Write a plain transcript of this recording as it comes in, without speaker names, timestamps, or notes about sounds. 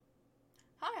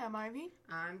Hi, I'm Ivy.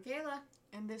 I'm Kayla.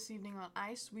 And this evening on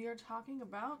Ice, we are talking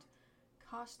about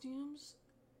costumes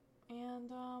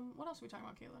and, what else are we talking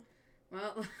about, Kayla?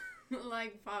 Well,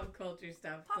 like pop culture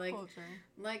stuff. Pop culture.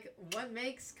 Like, what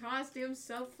makes costumes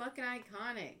so fucking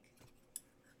iconic?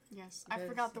 Yes, I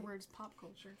forgot the words pop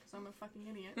culture, because I'm a fucking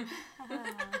idiot.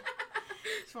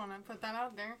 Just want to put that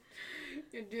out there.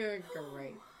 You're doing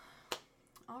great.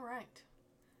 Alright.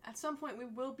 At some point, we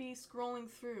will be scrolling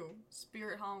through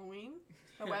Spirit Halloween,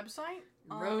 the website.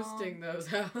 Roasting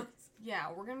those out.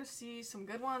 Yeah, we're gonna see some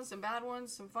good ones, some bad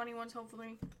ones, some funny ones,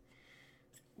 hopefully.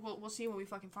 We'll see what we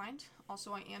fucking find.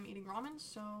 Also, I am eating ramen,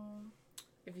 so...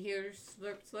 If you hear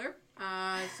slurp slurp,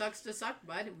 sucks to suck,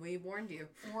 bud. We warned you.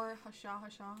 Or hasha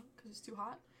hasha, because it's too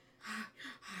hot.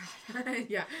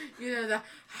 Yeah, you know the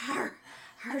har,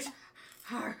 har,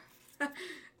 har.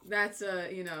 That's,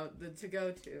 the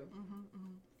to-go-to.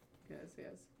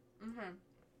 Yes. Okay.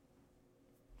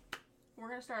 We're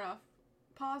gonna start off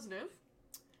positive.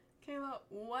 Kayla,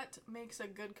 what makes a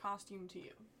good costume to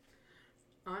you?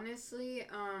 Honestly,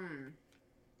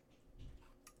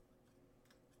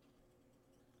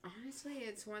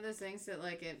 it's one of those things that,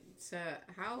 like, it's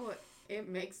how it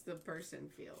makes the person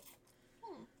feel.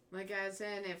 Like, as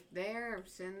in, if they're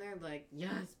sitting there like,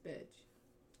 yes, bitch,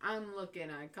 I'm looking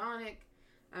iconic,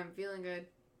 I'm feeling good,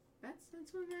 that's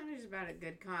what matters about a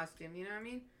good costume, you know what I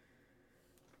mean?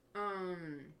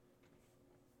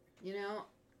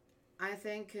 I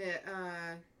think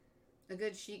a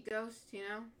good chic ghost,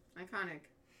 iconic.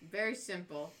 Very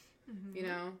simple.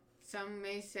 Some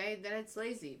may say that it's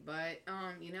lazy, but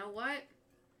you know what?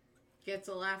 Gets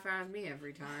a laugh out of me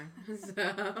every time. So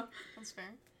That's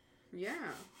fair.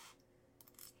 yeah.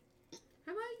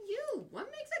 How about you?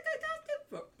 What makes a good costume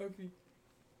for Ivy?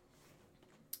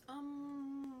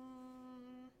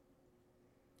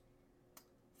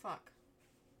 Fuck.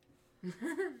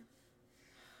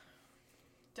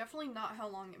 Definitely not how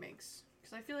long it makes.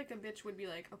 Because I feel like a bitch would be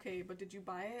like, okay, but did you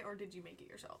buy it or did you make it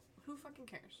yourself? Who fucking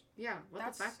cares? Yeah,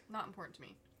 That's the fuck? not important to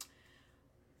me.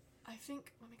 I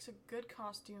think what makes a good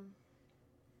costume...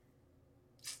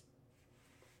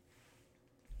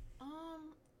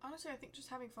 honestly, I think just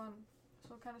having fun.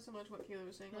 So kind of similar to what Kayla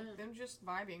was saying. Like, them just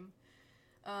vibing.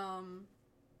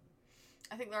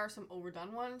 I think there are some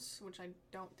overdone ones, which I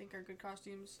don't think are good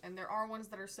costumes. And there are ones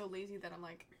that are so lazy that I'm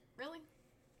like, really?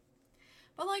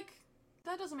 But, like,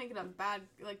 that doesn't make it a bad,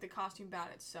 like, the costume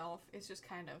bad itself. It's just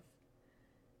kind of,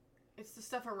 it's the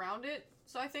stuff around it.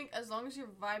 So I think as long as you're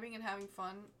vibing and having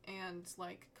fun and,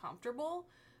 like, comfortable,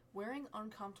 wearing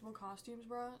uncomfortable costumes,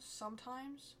 bruh,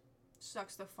 sometimes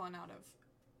sucks the fun out of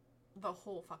the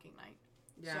whole fucking night.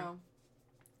 Yeah. So,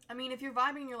 I mean, if you're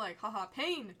vibing and you're like, haha,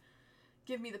 pain,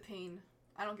 give me the pain.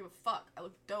 I don't give a fuck. I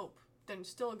look dope. Then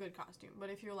still a good costume. But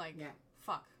if you're like,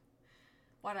 fuck,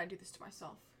 why did I do this to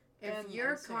myself? If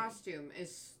your costume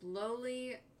is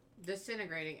slowly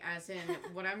disintegrating, as in,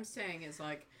 what I'm saying is,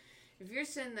 like, if you're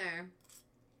sitting there,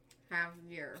 have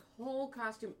your whole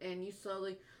costume, and you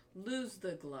slowly lose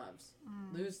the gloves,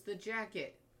 lose the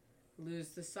jacket, lose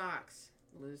the socks,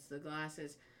 lose the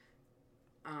glasses,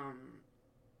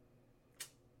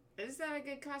 is that a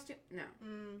good costume? No.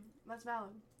 That's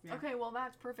valid. Yeah. Okay, well,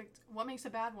 that's perfect. What makes a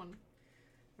bad one?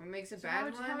 What makes a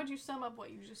bad one? How would you sum up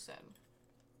what you just said?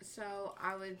 So,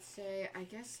 I would say, I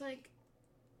guess, like,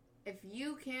 if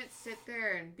you can't sit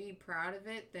there and be proud of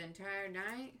it the entire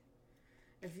night,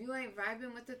 if you ain't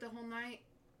vibing with it the whole night,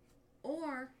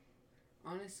 or,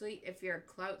 honestly, if you're a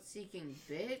clout-seeking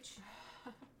bitch,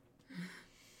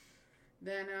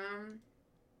 then,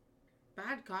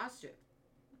 bad costume.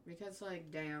 Because,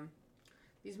 like, damn,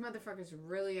 these motherfuckers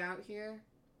really out here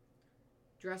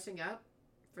dressing up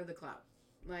for the clout.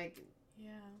 Like,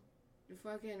 yeah.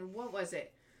 Fucking, what was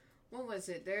it?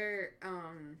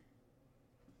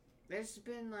 There's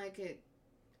been, like,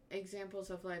 examples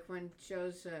of, like, when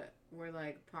shows were,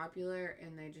 like, popular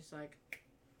and they just, like,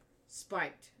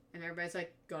 spiked. And everybody's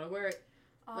like, gotta wear it.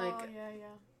 Oh, like,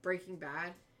 yeah. Breaking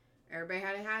Bad. Everybody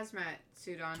had a hazmat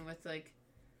suit on with, like,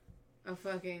 a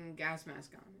fucking gas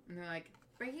mask on. And they're like,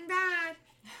 Breaking Bad!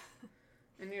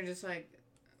 And you're just like,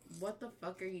 what the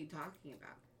fuck are you talking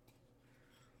about?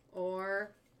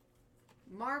 Or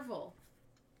Marvel.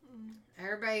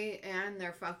 Everybody and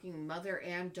their fucking mother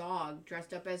and dog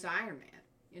dressed up as Iron Man,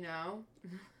 you know?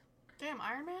 Damn,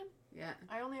 Iron Man? Yeah.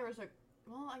 I only ever saw,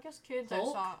 well, I guess kids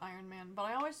Hulk? I saw Iron Man, but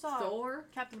I always saw Thor?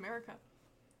 Captain America.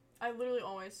 I literally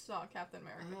always saw Captain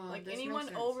America. Like,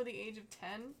 anyone over the age of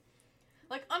 10,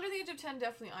 like, under the age of 10,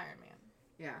 definitely Iron Man.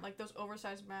 Yeah. Like, those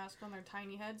oversized masks on their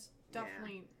tiny heads,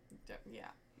 definitely,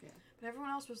 yeah. But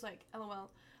everyone else was like,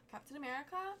 LOL, Captain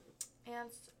America and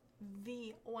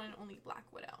the one and only Black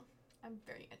Widow. I'm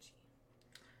very edgy.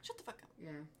 Shut the fuck up.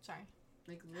 Yeah. Sorry.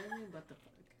 Like, literally, what the fuck?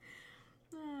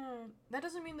 That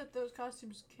doesn't mean that those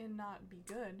costumes cannot be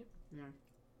good. Yeah.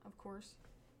 Of course.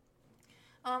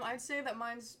 I'd say that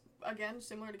mine's, again,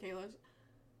 similar to Kayla's.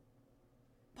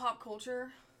 Pop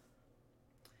culture.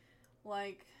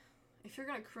 Like, if you're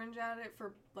gonna cringe at it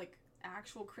for, like,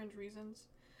 actual cringe reasons.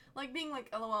 Like, being like,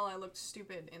 LOL, I looked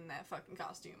stupid in that fucking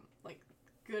costume. Like,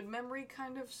 good memory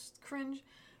kind of cringe.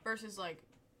 Versus, like,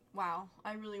 wow,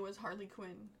 I really was Harley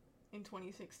Quinn in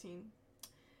 2016.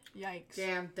 Yikes.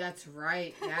 Damn, that's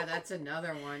right. Yeah, that's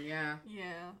another one, yeah.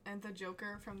 Yeah, and the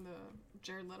Joker from the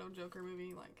Jared Leto Joker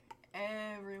movie, like,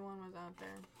 everyone was out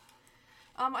there.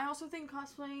 I also think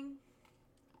cosplaying...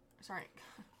 Sorry.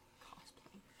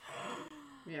 Cosplaying.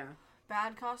 Yeah.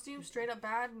 Bad costume, straight up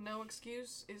bad, no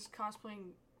excuse, is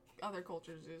cosplaying other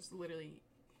cultures is literally...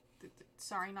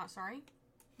 sorry, not sorry.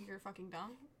 You're fucking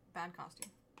dumb. Bad costume.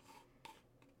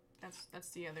 That's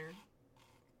the other...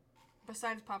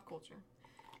 Besides pop culture.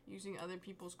 Using other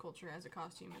people's culture as a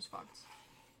costume is fucked.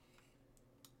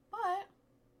 But,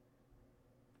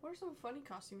 what are some funny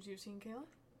costumes you've seen, Kayla?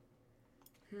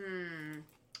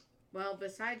 Well,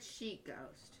 besides Sheet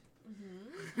Ghost.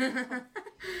 Mm-hmm.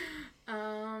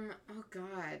 Oh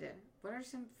god. What are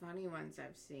some funny ones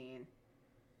I've seen?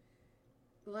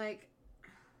 Like,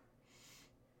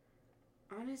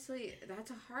 honestly,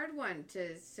 that's a hard one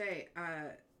to say.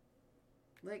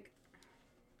 Like,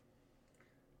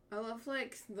 I love,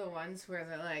 like, the ones where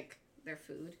they're, like, they're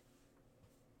food.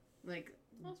 Like,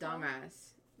 that's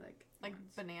dumbass. Like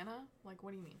ones. banana? Like,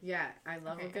 what do you mean? Yeah, I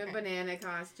love a good banana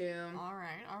costume.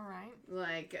 Alright.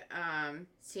 Like,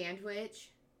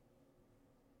 sandwich.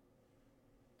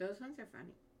 Those ones are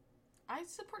funny. I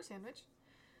support sandwich.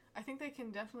 I think they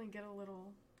can definitely get a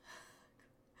little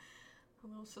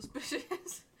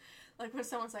suspicious. Like when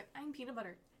someone's like, I'm peanut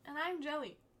butter and I'm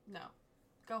jelly. No.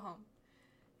 Go home.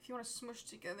 If you want to smush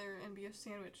together and be a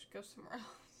sandwich, go somewhere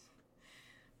else.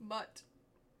 But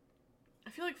I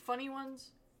feel like funny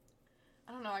ones,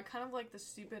 I don't know, I kind of like the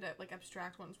stupid, like,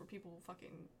 abstract ones where people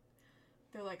fucking,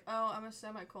 they're like, oh, I'm a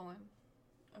semicolon.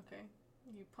 Okay,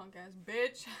 you punk ass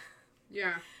bitch.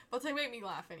 Yeah. But they make me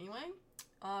laugh anyway.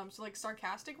 So, like,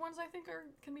 sarcastic ones I think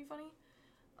can be funny.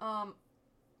 I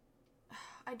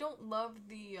don't love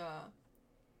the,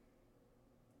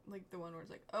 like, the one where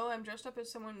it's like, oh, I'm dressed up as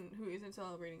someone who isn't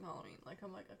celebrating Halloween. Like,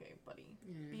 I'm like, okay, buddy,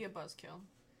 be a buzzkill.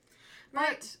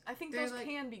 Right. But I think They're those like,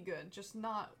 can be good, just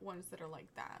not ones that are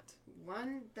like that.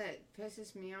 one that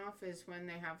pisses me off is when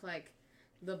they have, like,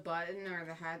 the button or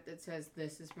the hat that says,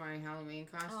 this is my Halloween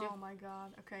costume. Oh my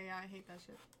god. Okay, yeah, I hate that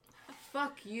shit.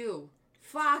 Fuck you.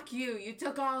 Fuck you. You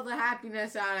took all the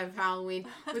happiness out of Halloween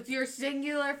with your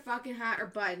singular fucking hat or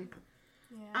button.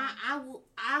 Yeah.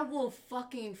 I will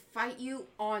fucking fight you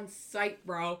on sight,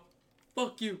 bro.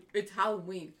 Fuck you. It's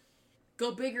Halloween.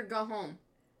 Go big or go home.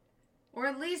 Or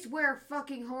at least wear a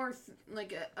fucking horse,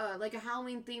 like a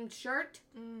Halloween themed shirt.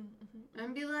 Mm-hmm.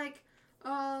 And be like,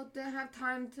 oh, didn't have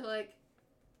time to, like,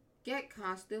 get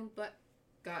costume, but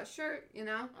got a shirt, you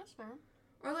know? That's fair.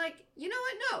 Or, like, you know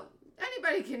what? No.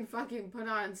 Anybody can fucking put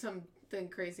on something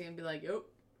crazy and be like, yo,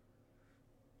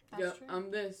 That's true.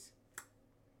 I'm this.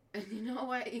 And you know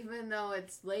what? Even though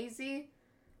it's lazy,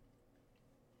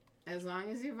 as long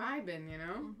as you're vibing, you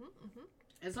know?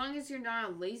 As long as you're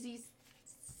not a lazy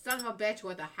son of a bitch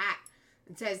with a hat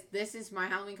and says, this is my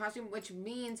Halloween costume, which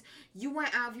means you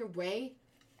went out of your way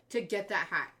to get that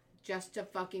hat just to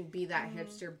fucking be that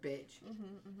hipster bitch.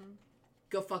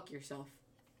 Go fuck yourself.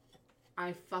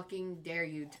 I fucking dare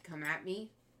you to come at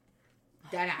me.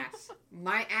 Deadass.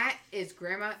 My @ is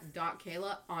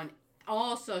grandma.kayla on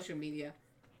all social media.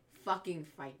 Fucking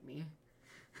fight me.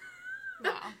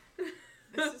 Wow.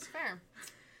 This is fair.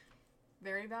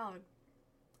 Very valid.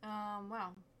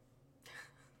 Wow.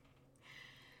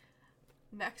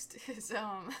 Next is,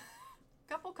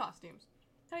 couple costumes.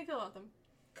 How do you feel about them?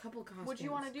 Couple costumes. Would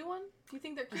you want to do one? Do you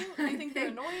think they're cute? Do you think they're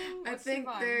annoying? I What's the think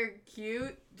vibe? they're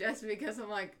cute just because I'm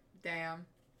like, damn.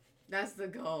 That's the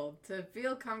goal. To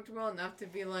feel comfortable enough to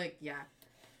be like, yeah,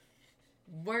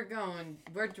 we're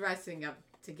dressing up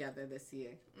together this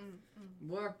year.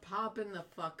 We're popping the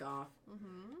fuck off.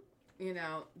 You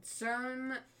know,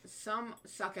 some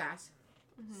suck ass.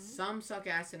 Some suck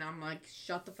ass, and I'm like,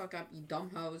 shut the fuck up, you dumb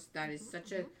hoes. That is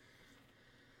such a...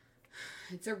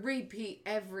 It's a repeat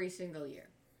every single year.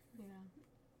 Yeah.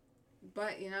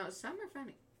 But, you know, some are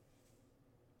funny.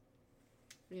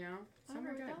 You know, some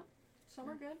are good. Some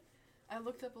are good. I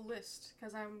looked up a list,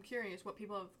 because I'm curious what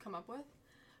people have come up with.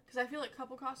 Because I feel like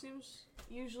couple costumes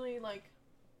usually, like...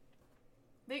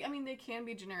 they can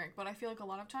be generic, but I feel like a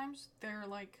lot of times they're,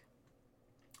 like...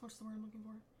 What's the word I'm looking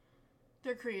for?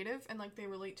 They're creative and like they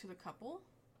relate to the couple,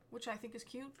 which I think is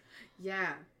cute.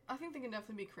 Yeah. I think they can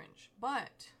definitely be cringe,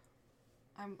 but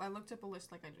I looked up a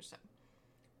list like I just said.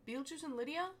 Beetlejuice and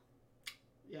Lydia.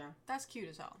 Yeah. That's cute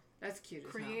as hell. That's cute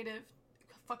as hell. Creative,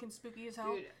 fucking spooky as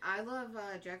hell. Dude, I love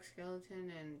Jack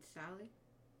Skellington and Sally.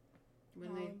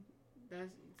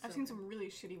 I've seen some really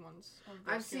shitty ones.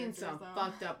 I've seen some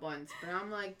fucked up ones, but I'm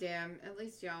like, damn, at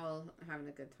least y'all having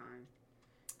a good time.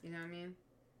 You know what I mean?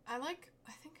 I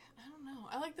don't know.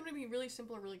 I like them to be really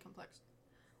simple or really complex.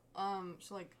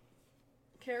 So like,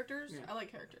 characters, I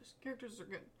like characters. Characters are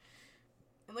good.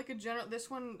 And like this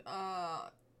one,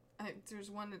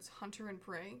 there's one that's hunter and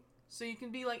prey. So you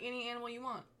can be like any animal you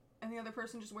want. And the other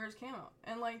person just wears camo.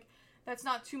 And like, that's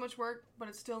not too much work, but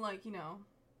it's still like, you know,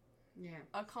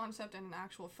 a concept and an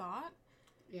actual thought.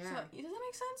 Yeah. So, does that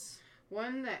make sense?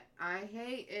 One that I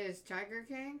hate is Tiger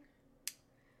King.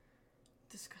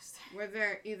 Disgusting. Where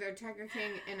they're either Tiger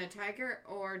King and a tiger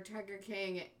or Tiger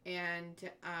King and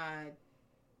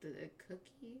the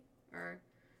cookie or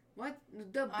what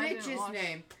the bitch's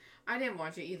name? I didn't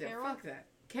watch it either. Carol? Fuck that.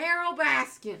 Carol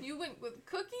Baskin. You went with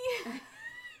Cookie?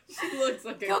 She looks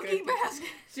like a cookie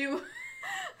Baskin.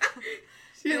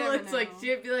 She looks like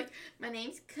she'd be like, my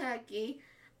name's Cookie.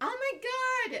 Oh my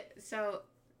god! So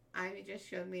Ivy just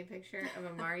showed me a picture of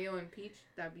a Mario and Peach.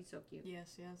 That'd be so cute.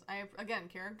 Yes. Again,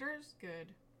 characters,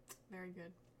 good. Very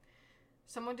good.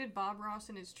 Someone did Bob Ross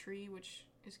in his tree, which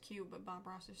is cute, but Bob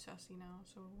Ross is sussy now,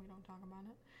 so we don't talk about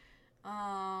it.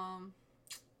 No.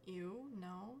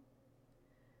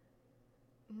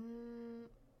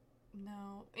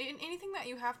 No. Anything that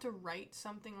you have to write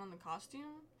something on the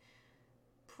costume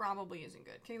probably isn't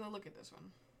good. Kayla, look at this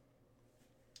one.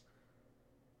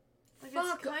 Like,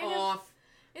 fuck off.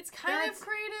 It's kind of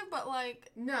creative, but like...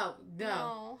 No.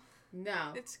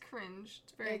 It's cringe.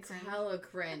 It's very cringe. It's hella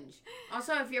cringe.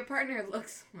 Also, if your partner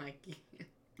looks like you,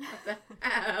 what the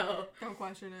hell? Don't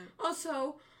question it.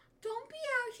 Also, don't be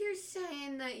out here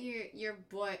saying that your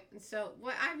boy... So,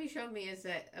 what Ivy showed me is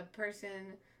that a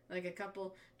person, like a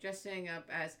couple, dressing up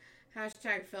as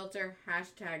 #filter,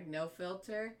 #no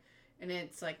filter, and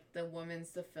it's like the woman's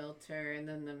the filter, and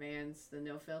then the man's the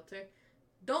no filter.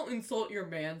 Don't insult your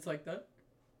mans like that.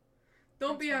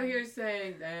 Don't be out here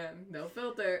saying, damn, no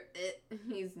filter,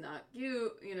 he's not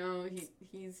cute, you know,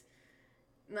 he's,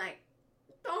 like,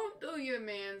 don't do your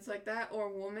mans like that,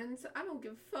 or womans, I don't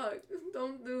give a fuck,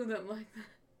 don't do them like that.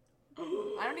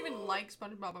 I don't even like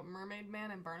SpongeBob, but Mermaid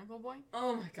Man and Barnacle Boy?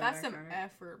 Oh my god. That's some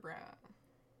effort, bruh.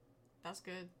 That's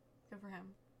good. Good for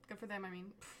him. Good for them, I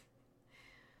mean.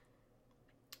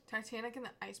 Titanic and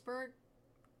the Iceberg?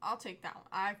 I'll take that one.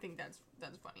 I think that's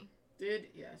funny. Dude,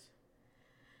 yes.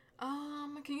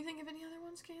 Can you think of any other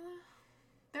ones, Kayla?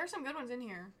 There are some good ones in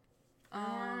here.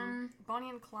 Bonnie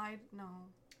and Clyde, no.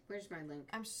 Where's my link?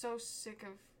 I'm so sick of...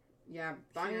 Yeah,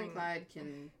 Bonnie and Clyde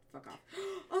can fuck off.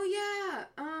 Oh, yeah!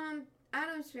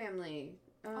 Addams Family.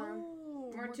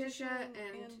 Morticia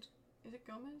and... Is it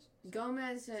Gomez?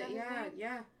 Gomez,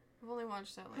 yeah. I've only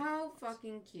watched that, like... How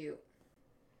fucking cute.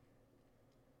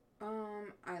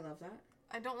 I love that.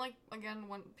 I don't like, again,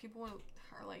 when people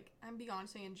are like, I'm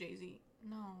Beyonce and Jay-Z.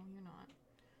 No, you're not.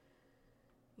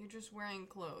 You're just wearing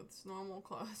clothes, normal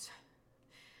clothes.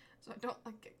 So I don't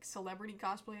like celebrity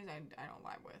cosplays. I don't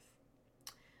vibe with.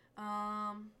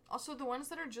 Also the ones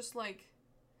that are just like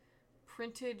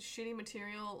printed shitty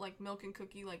material, like Milk and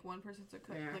Cookie. Like one person's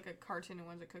like a carton and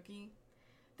one's a cookie.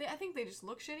 I think they just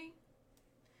look shitty.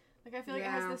 Like I feel like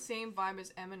it has the same vibe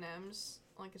as M&M's.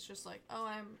 Like it's just like,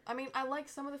 I like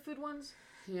some of the food ones,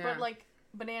 but like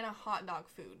banana hot dog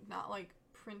food, not like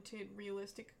printed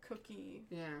realistic cookie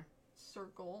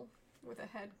circle with a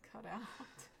head cut out.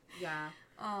 Yeah.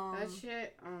 That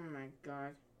shit, oh my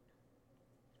god.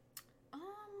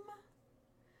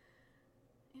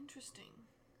 Interesting.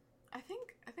 I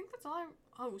think that's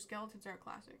all skeletons are a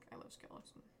classic. I love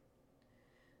skeletons.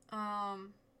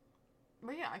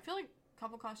 But yeah, I feel like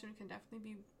couple costumes can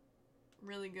definitely be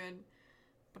really good,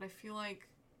 but I feel like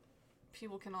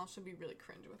people can also be really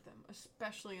cringe with them,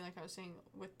 especially like I was saying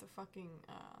with the fucking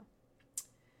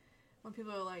when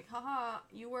people are like, haha,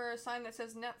 you wear a sign that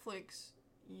says Netflix,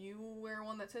 you wear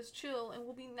one that says chill, and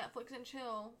we'll be Netflix and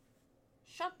chill.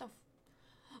 Shut the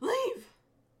leave!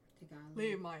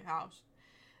 Leave my house.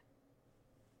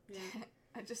 Yeah.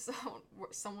 I just saw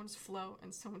someone's Flo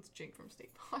and someone's Jake from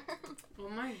State Farm. Oh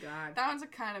my god. That one's a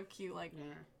kind of cute, like,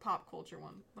 pop culture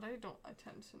one. But I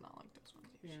tend to not like those ones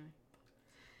usually.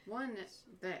 Yeah. One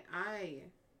that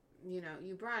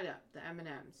you brought up, the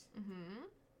M&Ms. Mm-hmm.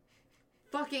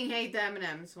 Fucking hate the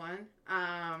M&Ms one.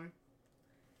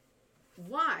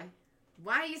 Why?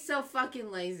 Why are you so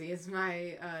fucking lazy is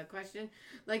my question.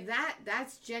 Like,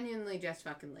 that's genuinely just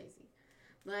fucking lazy.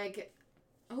 Like,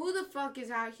 who the fuck is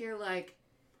out here, like,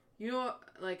 you know,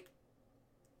 like,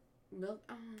 milk,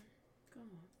 go on,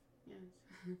 yes.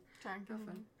 Trying to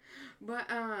fun. But,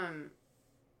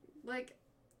 like,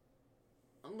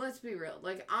 let's be real.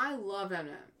 Like, I love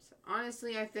M&Ms.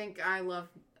 Honestly, I think I love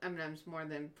M&Ms more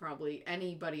than probably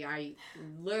anybody I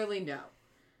literally know.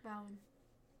 Valid.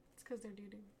 It's because they're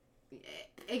doo-doo.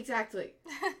 Exactly.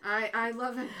 I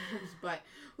love M&Ms, but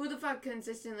who the fuck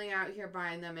consistently out here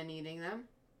buying them and eating them?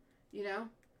 You know?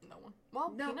 No one.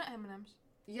 Well, no. Peanut M&Ms.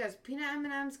 Yes, peanut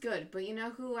M&Ms good, but you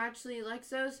know who actually likes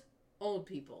those? Old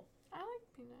people.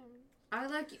 I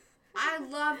like peanut M&Ms. I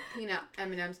love peanut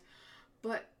M&Ms,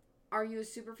 but are you a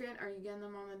super fan? Are you getting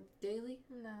them on a daily?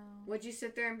 No. Would you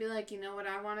sit there and be like, you know what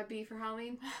I want to be for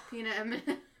Halloween? Peanut M&Ms.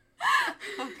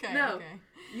 Okay. No. Okay.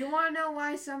 You want to know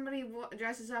why somebody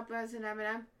dresses up as an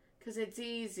M&M? Because it's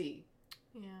easy.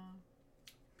 Yeah.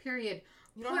 Period.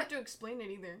 You don't have to explain it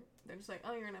either. They're just like,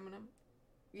 oh, you're an M&M.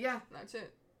 Yeah. That's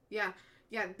it. Yeah.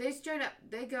 Yeah. They straight up,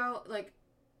 they go, like,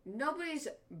 nobody's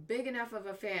big enough of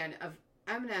a fan of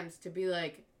M&Ms to be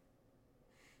like,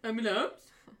 M&Ms?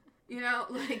 You know,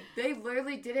 like, they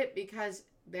literally did it because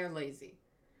they're lazy.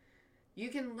 You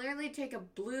can literally take a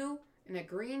blue and a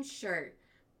green shirt,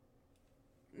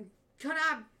 cut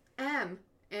out M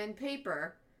in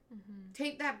paper,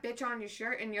 tape that bitch on your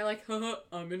shirt, and you're like, haha,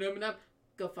 I'm an M&M.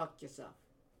 Go fuck yourself.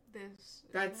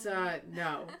 That's,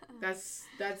 no.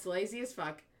 That's lazy as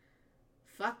fuck.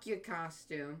 Fuck your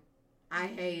costume. I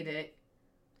hate it.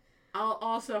 I'll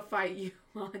also fight you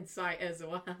on site as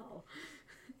well.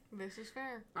 This is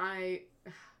fair. I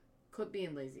quit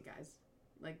being lazy, guys.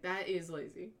 Like, that is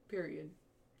lazy. Period.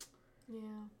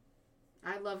 Yeah.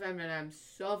 I love M&M's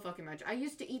so fucking much. I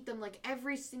used to eat them, like,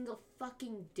 every single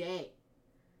fucking day.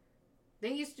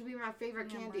 They used to be my favorite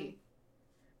candy. Right.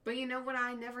 But you know what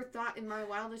I never thought in my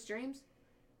wildest dreams?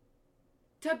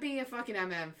 To be a fucking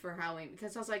M&M for Halloween.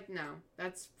 Because I was like, no.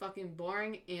 That's fucking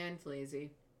boring and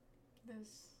lazy. This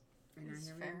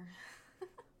is fair.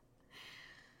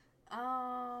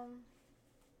 Alright,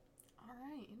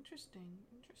 interesting.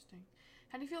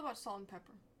 How do you feel about salt and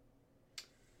pepper?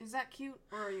 Is that cute,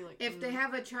 or are you like... If they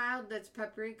have a child that's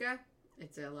paprika,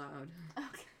 it's allowed.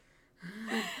 Okay.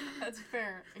 That's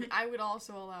fair. I would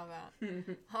also allow that.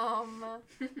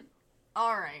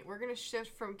 Alright, we're gonna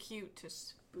shift from cute to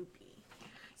spoopy.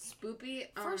 Spoopy?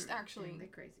 First, actually... They're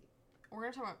crazy. We're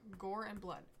gonna talk about gore and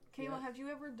blood. Kayla, have you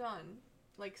ever done,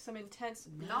 like, some intense...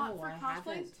 No, not for I cosplays?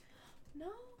 haven't. No?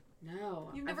 No.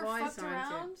 You've never fucked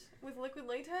around with liquid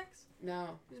latex?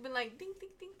 No. It's been like, ding, ding,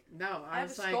 ding. No, I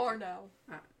have a scar now.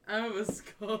 I have a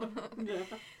scar. No.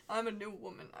 I'm a new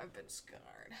woman. I've been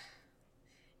scarred.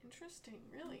 Interesting,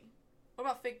 really. What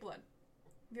about fake blood?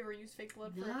 Have you ever used fake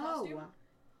blood for a costume?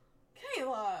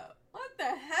 Kayla, what the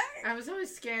heck? I was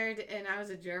always scared, and I was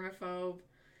a germaphobe.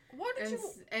 What did you...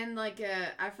 And, like,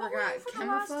 I forgot,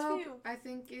 chemophobe, I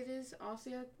think it is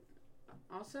also.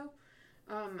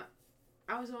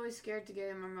 I was always scared to get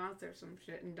in my mouth or some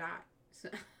shit and die. So.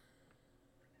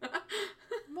 What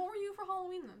were you for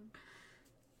Halloween, then?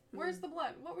 Where's the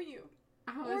blood? What were you?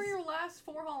 What were your last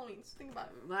 4 Halloweens? Think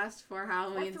about it. Last 4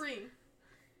 Halloweens. Or 3.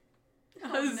 Oh,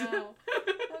 no.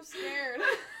 I'm scared.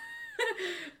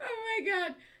 Oh, my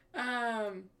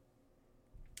God.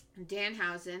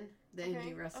 Danhausen, the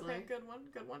indie wrestler. Okay, good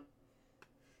one.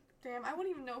 Damn, I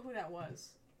wouldn't even know who that was.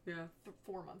 Yeah.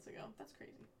 4 months ago. That's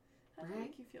crazy. How does that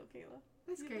make you feel, Kayla?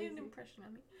 That's crazy. You made an impression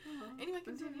on me. Uh-huh. Anyway,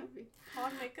 continue.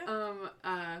 Pog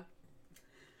makeup?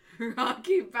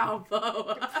 Rocky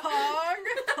Balboa.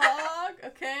 Pog,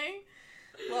 okay.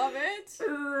 Love it.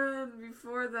 And then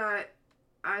before that,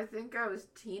 I think I was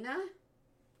Tina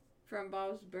from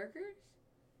Bob's Burgers.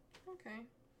 Okay.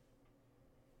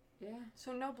 Yeah.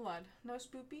 So no blood, no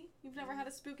spoopy? You've never had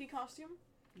a spooky costume?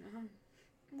 No.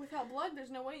 Without blood,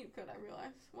 there's no way you could, I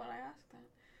realized when I asked that.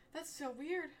 That's so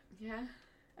weird. Yeah.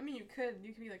 I mean, you could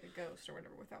be like a ghost or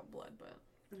whatever without blood, but...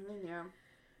 Yeah.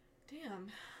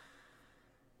 Damn.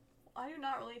 I do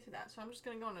not relate to that, so I'm just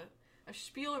gonna go on a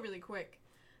spiel really quick.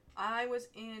 I was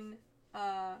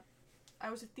a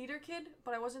theater kid,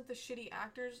 but I wasn't the shitty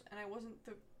actors, and I wasn't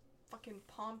the fucking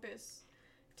pompous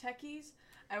techies.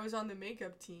 I was on the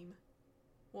makeup team.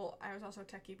 Well, I was also a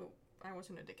techie, but I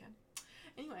wasn't a dickhead.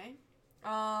 Anyway,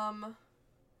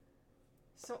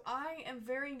 so I am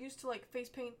very used to, like, face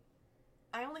paint.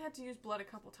 I only had to use blood a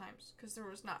couple times, because there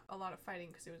was not a lot of fighting,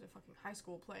 because it was a fucking high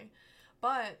school play.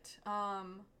 But,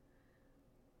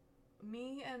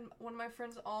 me and one of my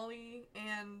friends, Ollie,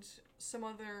 and some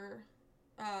other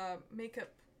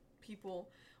makeup people,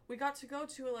 we got to go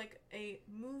to like a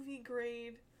movie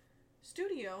grade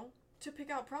studio to pick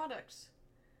out products.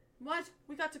 What?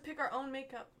 We got to pick our own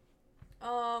makeup.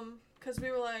 Because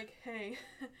we were like, hey,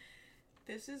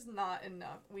 this is not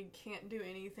enough. We can't do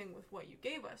anything with what you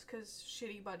gave us, because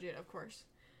shitty budget, of course.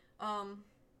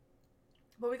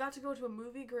 But we got to go to a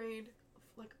movie grade,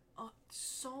 like,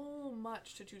 so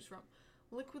much to choose from.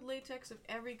 Liquid latex of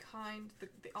every kind,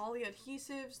 all the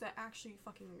adhesives that actually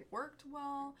fucking worked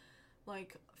well,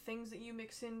 like, things that you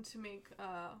mix in to make,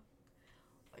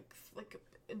 like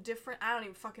different, I don't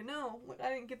even fucking know. I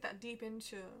didn't get that deep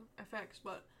into FX,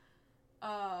 but,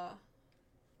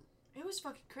 it was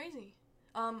fucking crazy.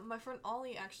 My friend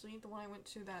Ollie, actually, the one I went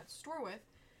to that store with,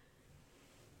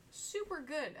 super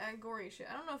good at gory shit.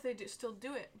 I don't know if they still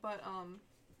do it, but,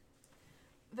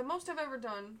 the most I've ever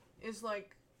done is,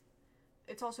 like,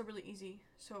 it's also really easy.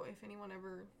 So if anyone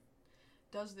ever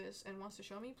does this and wants to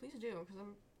show me, please do, because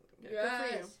I'm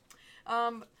good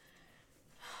for you.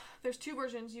 There's two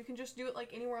versions. You can just do it,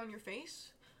 like, anywhere on your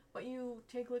face, but you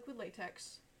take liquid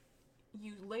latex,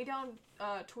 you lay down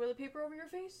toilet paper over your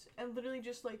face, and literally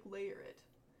just, like, layer it.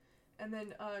 And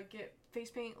then get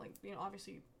face paint, like, you know,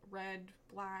 obviously red,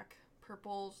 black,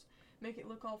 purples, make it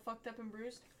look all fucked up and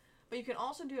bruised. But you can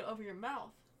also do it over your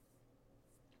mouth.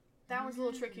 That one's a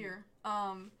little trickier,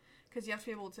 because you have to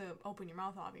be able to open your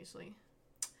mouth, obviously.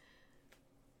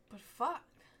 But fuck,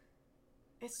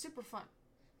 it's super fun.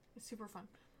 It's super fun.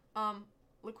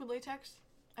 Liquid latex,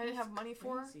 I didn't have money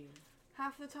for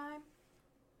half the time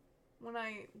when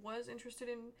I was interested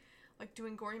in, like,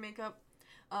 doing gory makeup.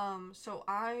 So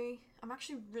I'm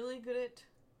actually really good at,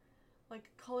 like,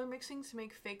 color mixing to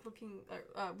make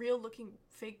real looking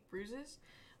fake bruises.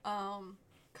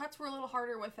 Cuts were a little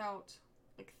harder without,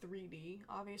 like, 3D,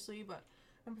 obviously, but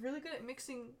I'm really good at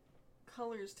mixing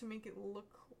colors to make it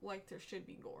look like there should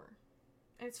be gore.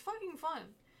 And it's fucking fun.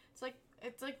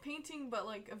 It's like painting, but,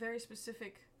 like, a very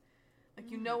specific,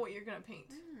 like, you know what you're gonna paint.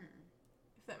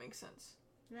 If that makes sense.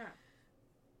 Yeah.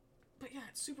 But yeah,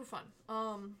 it's super fun.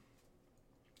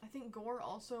 I think gore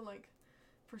also, like,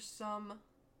 for some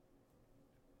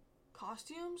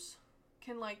costumes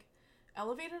can, like,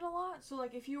 elevate it a lot. So,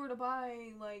 like, if you were to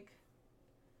buy, like,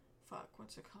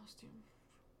 what's a costume?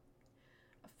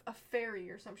 A fairy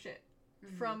or some shit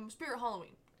from Spirit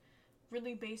Halloween.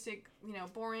 Really basic, you know,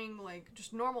 boring, like,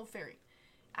 just normal fairy.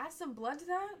 Add some blood to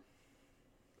that,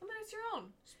 and then it's your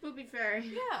own. Spoopy fairy.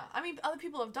 Yeah, I mean, other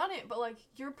people have done it, but, like,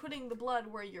 you're putting the blood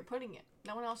where you're putting it.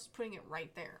 No one else is putting it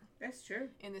right there. That's true.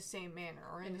 In the same manner,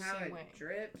 or in the how same it way.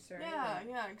 Drips or anything.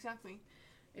 Yeah, exactly.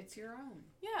 It's your own.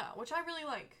 Yeah, which I really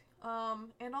like.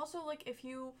 And also, like, if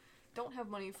you don't have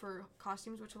money for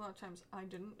costumes, which a lot of times I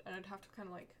didn't, and I'd have to kind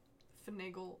of, like,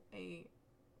 finagle a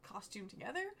costume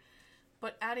together,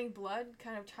 but adding blood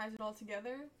kind of ties it all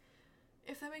together,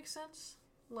 if that makes sense.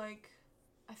 Like,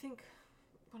 I think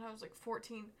when I was, like,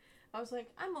 14, I was like,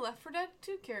 I'm a Left 4 Dead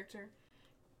 2 character.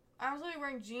 I was literally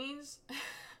wearing jeans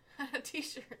and a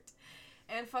t-shirt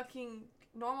and fucking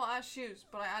normal ass shoes,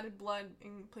 but I added blood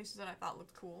in places that I thought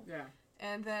looked cool. Yeah.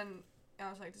 And then I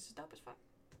was like, this is dope as fuck.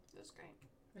 This is great.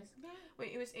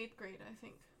 Wait, it was 8th grade, I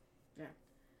think. Yeah.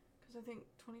 Because I think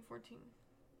 2014.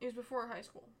 It was before high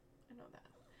school. I know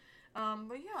that.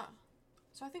 But yeah.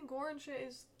 So I think gore and shit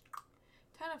is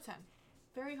 10 out of 10.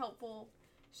 Very helpful.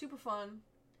 Super fun.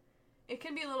 It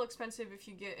can be a little expensive if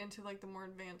you get into, like, the more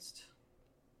advanced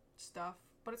stuff.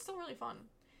 But it's still really fun.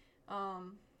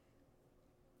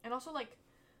 And also, like,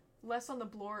 less on the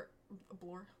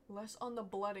less on the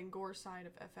blood and gore side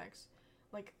of FX.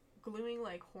 Like, gluing,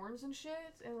 like, horns and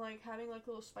shit, and, like, having, like,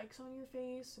 little spikes on your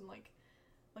face, and, like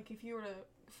if you were to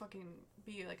fucking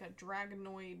be, like, a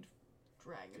dragonoid.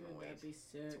 Dude, that'd be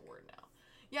sick. It's a word now.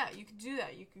 Yeah, you could do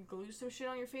that. You could glue some shit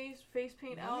on your face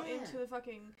paint out into the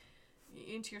fucking,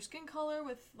 into your skin color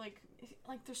with, like,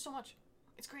 there's so much.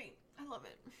 It's great. I love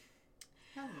it.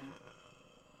 Hell no.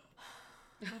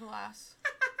 But alas.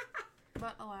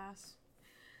 But alas.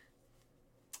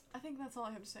 I think that's all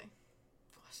I have to say.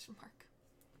 Question mark.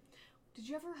 Did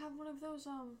you ever have one of those,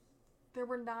 there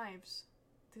were knives.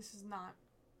 This is not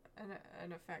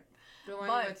an effect. The one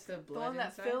but with the blood the one that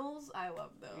inside? fills, I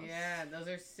love those. Yeah, those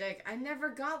are sick. I never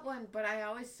got one, but I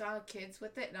always saw kids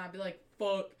with it, and I'd be like,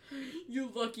 fuck,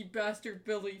 you lucky bastard,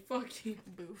 Billy, fuck you.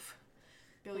 Boof.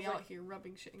 Billy out here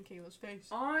rubbing shit in Kayla's face.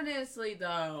 Honestly,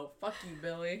 though, fuck you,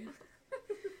 Billy.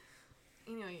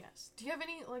 Anyway, yes. Do you have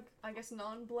any, like, I guess,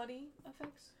 non-bloody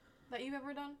effects that you've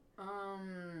ever done?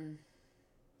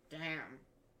 Damn.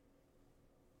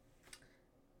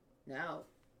 No.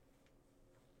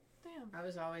 Damn. I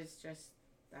was always just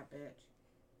that bitch.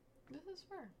 This is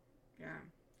fair. Yeah.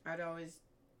 I'd always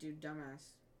do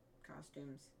dumbass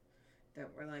costumes. that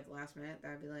were like last minute,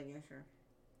 that I'd be like, yeah, sure.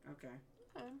 Okay.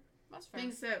 Okay. That's fair.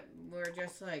 Things that were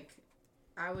just like,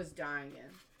 I was dying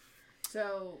in.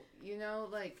 So, you know,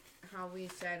 like how we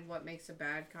said what makes a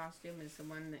bad costume is the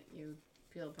one that you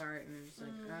peel apart and it's like,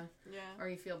 yeah. or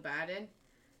you feel bad in.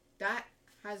 That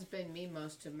has been me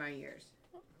most of my years.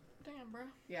 Oh, damn, bro.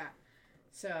 Yeah.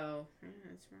 So, yeah,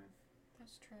 it's rough.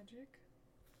 That's tragic.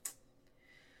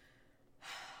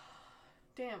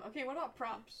 Damn. Okay, what about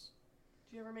props?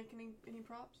 Do you ever make any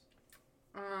props?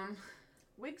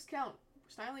 Wigs count.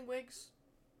 Styling wigs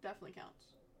definitely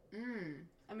counts.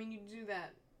 I mean, you do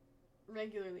that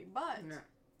regularly, but no.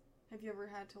 Have you ever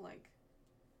had to, like,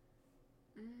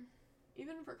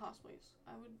 even for cosplays,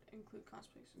 I would include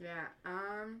cosplays. Yeah,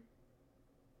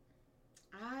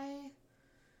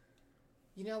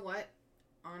 you know what?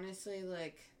 Honestly,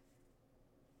 like,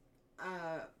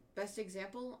 best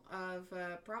example of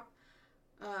prop,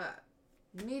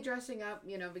 me dressing up,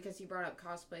 you know, because he brought up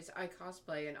cosplays, I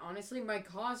cosplay, and honestly, my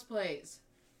cosplays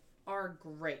are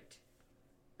great.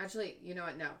 Actually, you know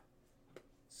what? No.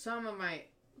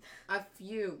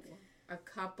 A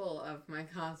couple of my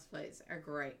cosplays are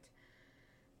great.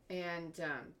 And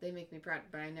they make me proud,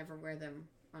 but I never wear them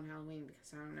on Halloween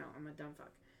because I don't know, I'm a dumb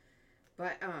fuck.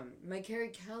 But my Carrie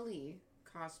Kelly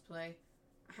cosplay,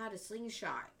 I had a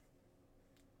slingshot.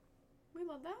 We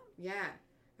love that. Yeah,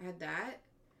 I had that.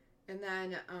 And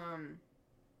then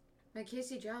my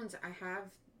Casey Jones, I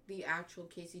have the actual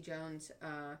Casey Jones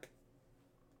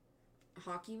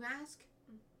hockey mask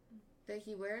that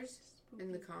he wears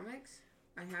in the comics.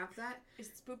 I have that. Is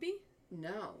it spoopy?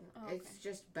 No, oh, okay. It's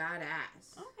just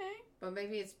badass. Okay. But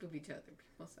maybe it's spoopy to other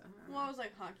people, so I was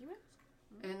like, hockey mask?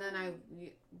 And then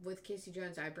with Casey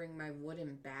Jones, I bring my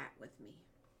wooden bat with me.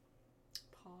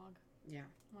 Pog. Yeah.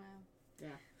 Wow.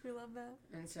 Yeah. We love that.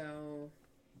 And so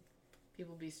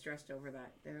people be stressed over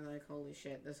that. They're like, holy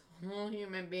shit, this whole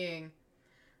human being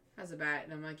has a bat.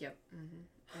 And I'm like, yep.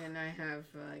 Mm-hmm. And I have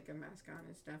like a mask on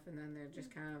and stuff. And then they're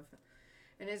just kind of...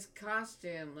 And his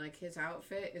costume, like his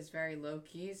outfit is very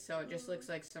low-key. So it just looks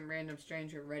like some random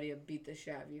stranger ready to beat the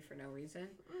shit out of you for no reason.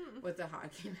 With a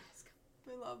hockey mask.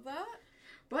 We love that.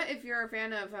 But if you're a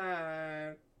fan of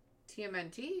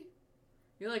TMNT,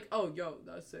 you're like, oh, yo,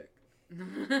 that's sick.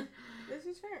 This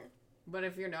is fair. But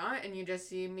if you're not and you just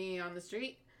see me on the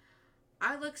street,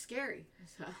 I look scary.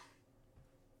 So,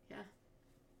 yeah.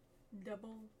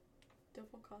 Double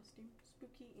costume.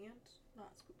 Spooky and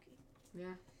not spooky.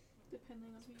 Yeah.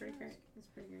 Depending on who Pretty you great. ask. It's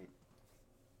pretty great.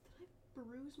 Did I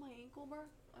bruise my ankle, bro?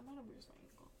 I might have bruised my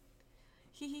ankle.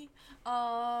 Hee hee.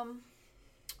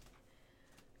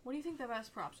 What do you think the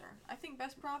best props are? I think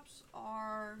best props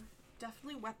are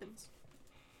definitely weapons.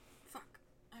 Fuck.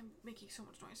 I'm making so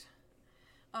much noise.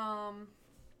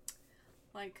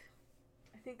 Like,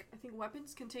 I think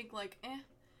weapons can take, like,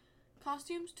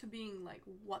 costumes to being, like,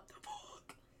 what the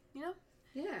fuck? You know?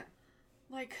 Yeah.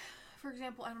 Like, for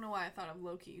example, I don't know why I thought of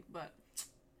Loki, but,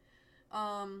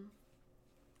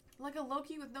 like a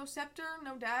Loki with no scepter,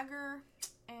 no dagger,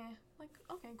 like,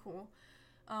 okay, cool.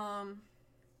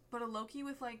 But a Loki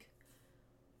with, like,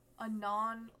 a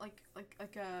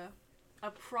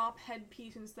a prop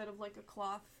headpiece instead of, like, a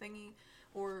cloth thingy,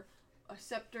 or a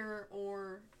scepter,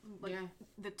 or, like,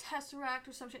 the Tesseract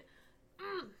or some shit.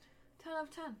 10 out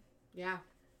of 10. Yeah.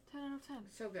 10 out of 10.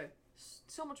 So good.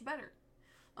 So much better.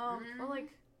 Or, like,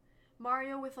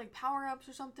 Mario with, like, power-ups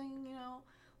or something, you know?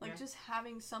 Like, just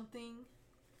having something.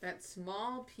 That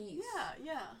small piece.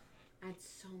 Yeah. Adds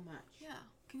so much. Yeah.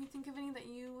 Can you think of any that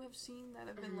you have seen that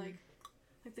have been, like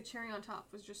the cherry on top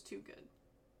was just too good?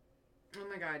 Oh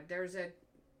my god. There's a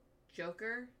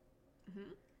Joker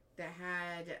that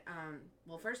had,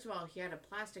 well, first of all, he had a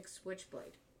plastic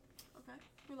switchblade. Okay.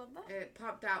 We love that. It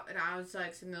popped out, and I was,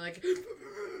 like, sitting there, like,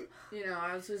 you know,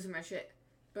 I was losing my shit.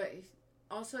 But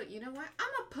also, you know what?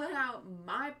 I'm gonna put out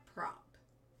my prop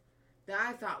that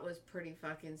I thought was pretty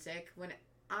fucking sick when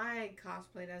I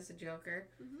cosplayed as a Joker.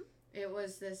 It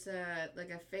was this,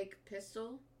 like a fake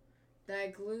pistol that I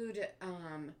glued,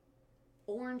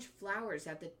 orange flowers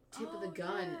at the tip of the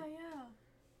gun. Yeah.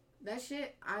 That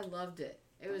shit, I loved it.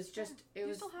 It was just, it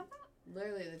was still have that?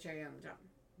 literally the cherry on the top.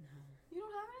 No. You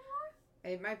don't have it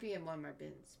anymore? It might be in one of my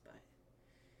bins, but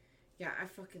yeah, I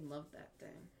fucking loved that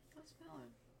thing. That's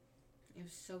valid. It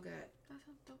was so good. That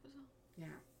sounds dope as hell.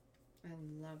 Yeah, I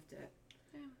loved it.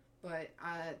 Damn. But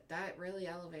that really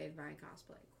elevated my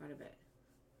cosplay quite a bit.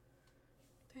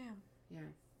 Damn.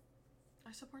 Yeah.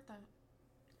 I support that.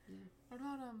 Yeah. What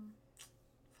about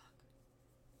fuck.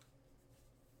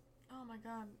 Oh my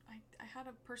god. I had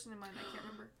a person in mind, I can't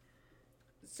remember.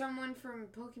 Someone from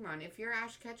Pokemon. If you're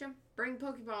Ash Ketchum, bring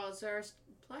Pokeballs or a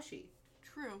plushie.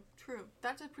 True.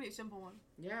 That's a pretty simple one.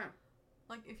 Yeah.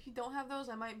 Like, if you don't have those,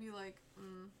 I might be like,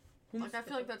 Like, I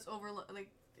feel like that's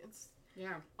it's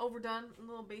overdone, a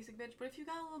little basic bitch. But if you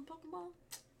got a little Pokeball,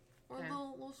 or a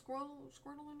little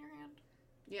Squirtle in your hand,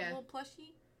 a little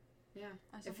plushie. Yeah.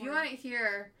 If you want to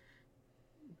hear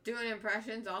doing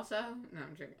impressions also, no,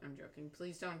 I'm joking.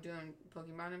 Please don't do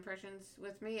Pokemon impressions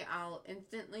with me. I'll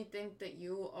instantly think that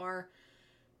you are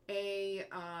a,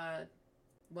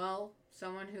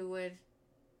 someone who would,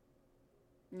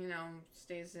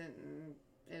 stays in,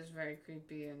 is very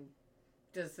creepy and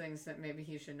does things that maybe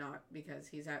he should not because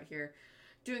he's out here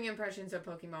doing impressions of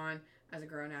Pokemon as a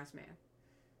grown-ass man.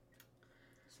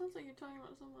 Sounds like you're talking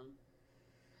about someone.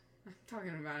 I'm talking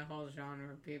about a whole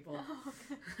genre of people. Oh,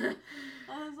 okay.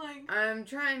 I was like... I'm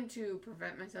trying to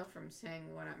prevent myself from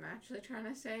saying what I'm actually trying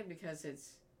to say because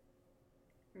it's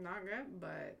not good,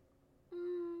 but...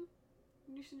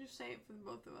 You should just say it for the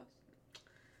both of us.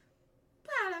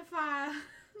 Pedophile!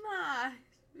 Nice.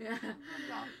 Yeah.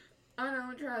 I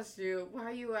don't trust you. Why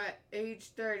are you at age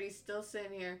 30 still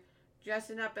sitting here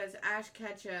dressing up as Ash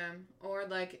Ketchum or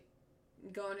like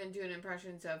going and doing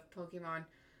impressions of Pokemon?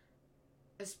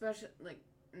 Especially,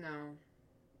 no.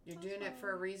 You're That's doing it for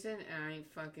a fine. reason and I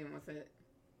ain't fucking with it.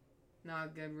 Not a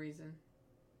good reason.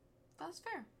 That's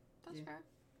fair.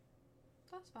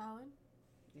 That's valid.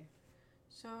 Yeah.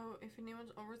 So, if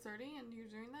anyone's over 30 and you're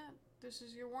doing that, this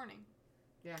is your warning.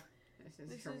 Yeah.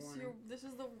 This is your warning. This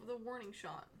is the warning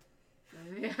shot.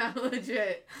 Yeah,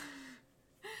 legit.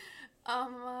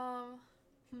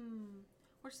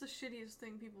 What's the shittiest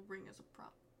thing people bring as a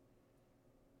prop?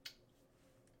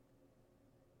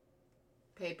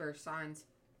 Paper, signs.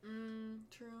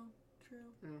 True.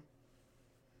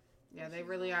 Yeah, they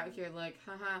really out here like,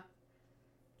 haha.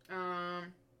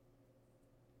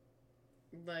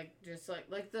 Just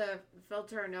like the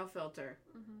filter or no filter.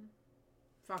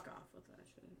 Fuck off with that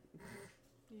shit.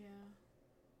 Yeah.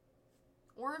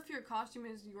 Or if your costume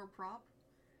is your prop.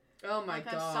 Oh my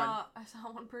god. I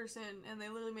saw one person and they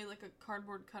literally made like a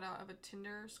cardboard cutout of a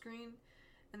Tinder screen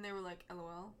and they were like,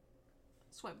 LOL,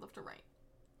 swipe left or right.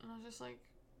 And I was just like,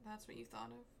 that's what you thought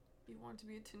of? You wanted to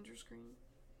be a Tinder screen?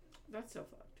 That's so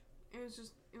fucked. It was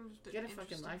just Get a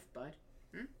fucking life, bud.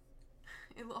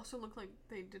 It also looked like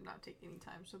they did not take any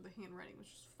time, so the handwriting was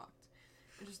just fucked.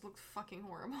 It just looked fucking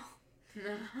horrible.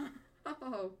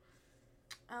 No.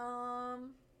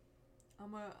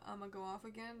 I'm gonna go off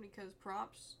again because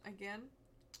props, again,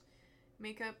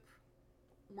 makeup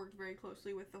worked very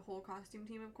closely with the whole costume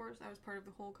team, of course. I was part of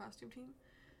the whole costume team.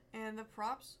 And the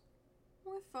props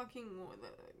were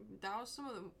that was some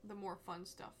of the more fun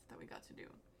stuff that we got to do.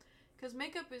 Because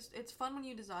makeup it's fun when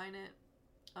you design it.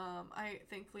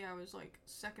 Thankfully I was like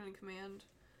second in command,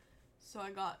 so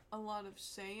I got a lot of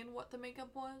say in what the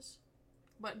makeup was.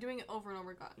 But doing it over and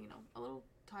over got, a little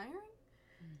tiring.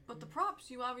 But the props,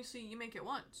 you make it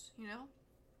once,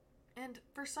 And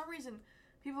for some reason,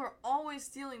 people are always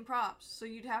stealing props, so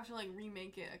you'd have to,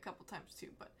 remake it a couple times, too.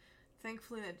 But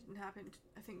thankfully that didn't happen,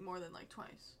 I think, more than,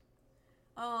 twice.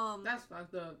 That's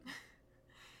fucked up.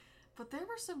 But there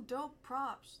were some dope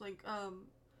props.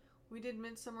 We did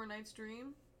Midsummer Night's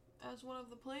Dream as one of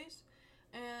the plays.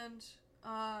 And,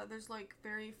 there's,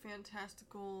 very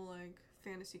fantastical,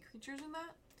 fantasy creatures in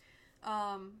that.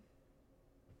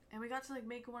 And we got to,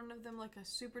 make one of them, a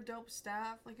super dope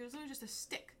staff. It was literally just a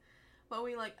stick. But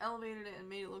we, elevated it and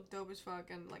made it look dope as fuck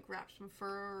and, wrapped some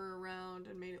fur around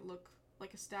and made it look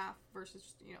like a staff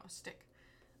versus just, a stick.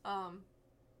 But,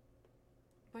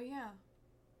 yeah.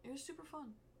 It was super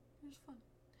fun. It was fun.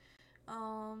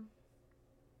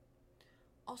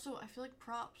 Also, I feel like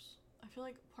props,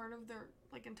 part of their,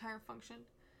 entire function,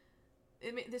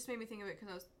 this made me think of it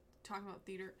because I was talking about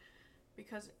theater.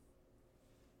 Because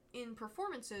in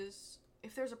performances,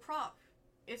 if there's a prop,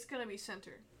 it's gonna be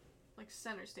centered,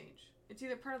 center stage. It's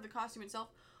either part of the costume itself,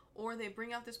 or they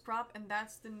bring out this prop and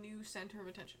that's the new center of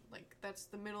attention. That's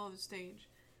the middle of the stage.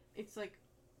 It's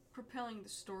propelling the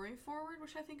story forward,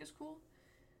 which I think is cool.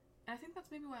 And I think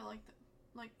that's maybe why I like them.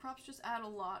 Props just add a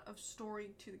lot of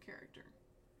story to the character.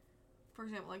 For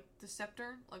example, the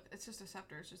scepter, it's just a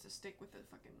scepter. It's just a stick with a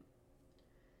fucking,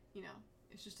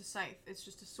 it's just a scythe. It's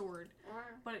just a sword.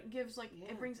 But it gives,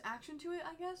 it brings action to it,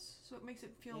 I guess. So it makes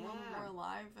it feel a little more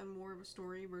alive and more of a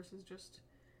story versus just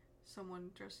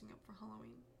someone dressing up for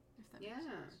Halloween, if that makes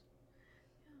sense.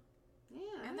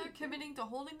 Yeah. And they're committing to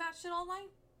holding that shit all night.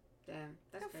 Damn,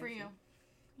 that's good crazy. for you.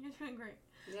 You're doing great.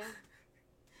 Yeah.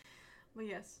 But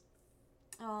yes.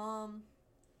 Kayla,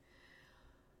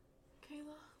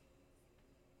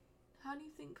 how do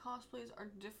you think cosplays are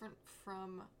different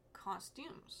from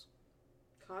costumes?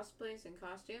 Cosplays and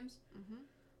costumes? Mm-hmm.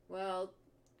 Well,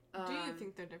 Do you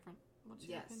think they're different? What's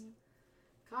your opinion?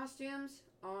 Costumes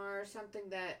are something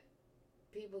that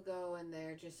people go and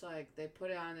they're just like, they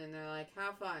put it on and they're like,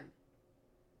 have fun.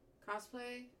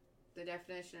 Cosplay, the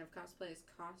definition of cosplay is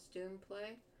costume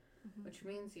play, which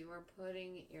means you are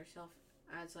putting yourself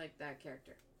as like that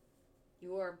character.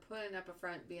 You are putting up a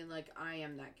front being like, I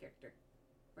am that character.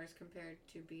 Whereas compared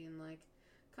to being like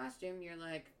costume, you're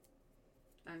like,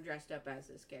 I'm dressed up as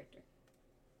this character.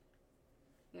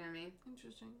 You know what I mean?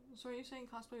 Interesting. So are you saying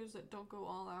cosplayers that don't go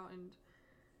all out and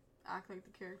act like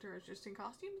the character is just in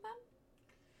costumes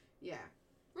then? Yeah.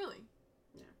 Really?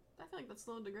 Yeah. I feel like that's a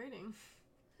little degrading.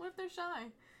 What if they're shy?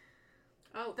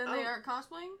 Oh, then they aren't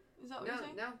cosplaying? Is that what you're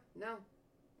saying? No.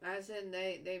 As in,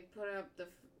 they put up the,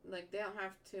 like, they don't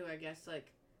have to, I guess,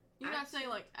 like, you're not saying,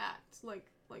 like, act, like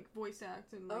voice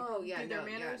act and, like, do their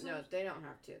mannerisms? No, they don't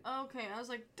have to. Okay, I was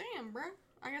like, damn, bro.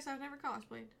 I guess I've never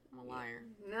cosplayed. I'm a liar.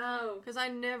 No. Because I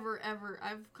never, ever,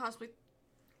 I've cosplayed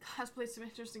some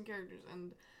interesting characters,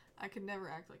 and I could never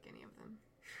act like any of them.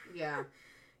 Yeah.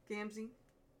 Gamzee,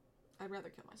 I'd rather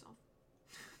kill myself.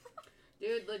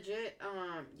 Dude, legit,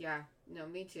 yeah. No,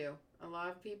 me too. A lot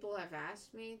of people have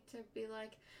asked me to be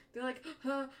like, they're like,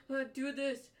 do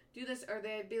this, or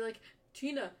they'd be like,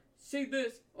 Tina, say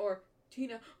this, or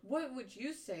Tina, what would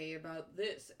you say about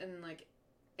this? And, like,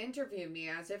 interview me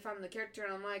as if I'm the character,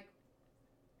 and I'm like,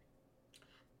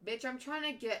 bitch, I'm trying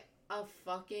to get a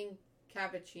fucking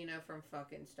cappuccino from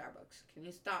fucking Starbucks. Can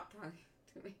you stop talking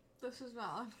to me? This is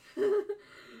valid.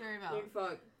 Very valid. Like,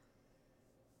 fuck.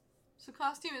 So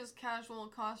costume is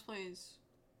casual, cosplay is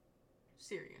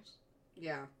serious.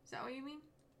 Yeah. Is that what you mean?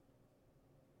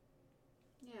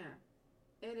 Yeah.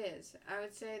 It is. I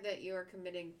would say that you are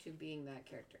committing to being that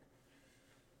character.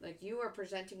 Like, you are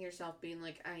presenting yourself being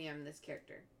like, I am this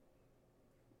character.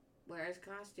 Whereas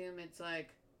costume, it's like,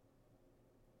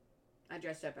 I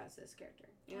dressed up as this character.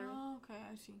 You know? Oh, okay,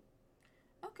 I see.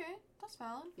 Okay, that's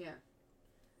valid. Yeah.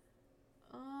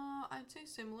 I'd say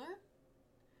similar.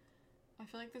 I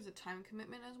feel like there's a time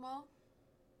commitment as well.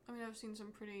 I mean, I've seen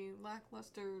some pretty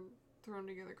lackluster thrown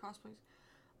together cosplays.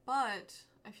 But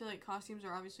I feel like costumes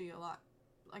are obviously a lot,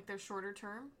 like they're shorter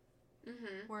term.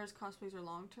 Mm-hmm. Whereas cosplays are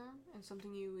long term and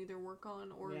something you either work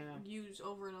on or use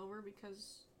over and over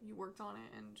because you worked on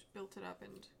it and built it up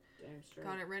and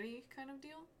got it ready kind of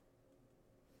deal.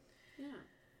 Yeah.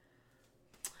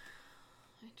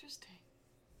 Interesting.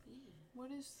 Yeah. What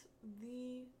is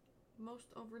the most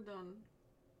overdone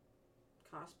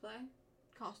Cosplay?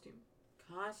 costume?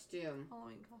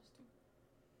 Halloween costume.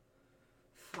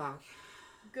 Fuck.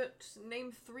 Good.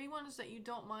 Name 3 ones that you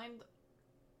don't mind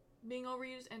being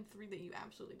overused and 3 that you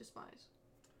absolutely despise.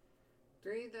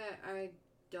 3 that I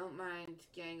don't mind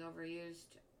getting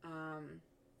overused.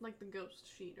 Like the ghost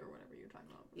sheet or whatever you're talking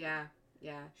about. Yeah.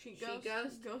 Sheet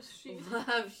ghost? Ghost sheet.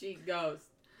 Love sheet ghost.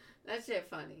 That shit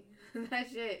funny. That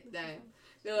shit, damn.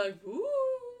 They're like, boo!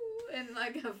 And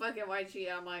like a fucking white sheet.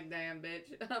 I'm like, damn,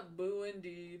 bitch. Boo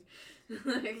indeed.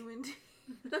 Like, Boo indeed.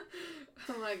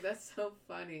 I'm like, that's so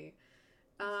funny.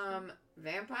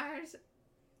 Vampires?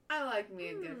 I like me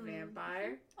a good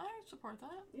vampire. I support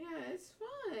that. Yeah, it's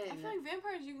fun. I feel like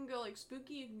vampires, you can go like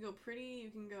spooky, you can go pretty, you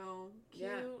can go cute.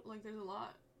 Yeah. Like there's a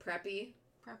lot. Preppy.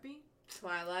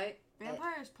 Twilight.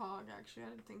 Vampires pog, actually. I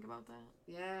didn't think about that.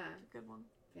 Yeah. That's a good one.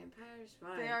 Vampires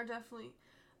fun. They are definitely.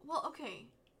 Well, okay.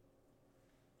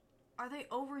 Are they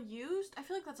overused? I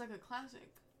feel like that's like a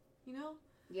classic. You know?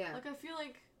 Yeah. Like I feel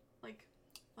like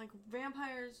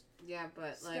vampires. Yeah,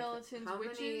 but like skeletons,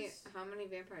 witches. how many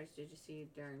vampires did you see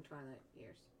during Twilight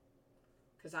years?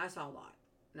 Because I saw a lot.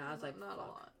 And I was like, not fuck. a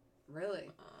lot. Really?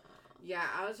 Yeah,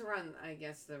 I was around, I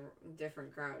guess, the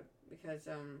different crowd because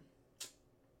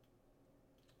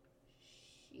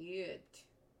shit.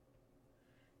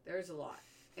 There's a lot.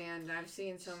 And I've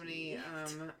seen so many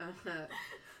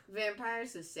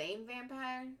vampires, the same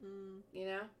vampire, you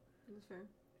know? That's fair.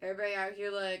 Everybody out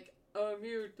here like, oh, I'm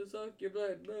here to suck your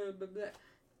blood, blah, blah, blah.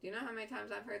 Do you know how many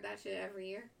times I've heard that shit every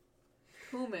year?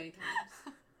 Too many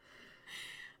times.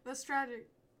 That's tragic.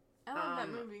 I love that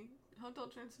movie, Hotel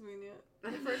Transylvania.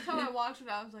 The first time I watched it,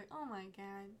 I was like, oh my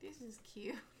god, this is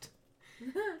cute.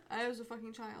 I was a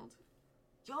fucking child.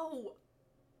 Yo!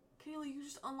 Kaylee, you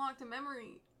just unlocked a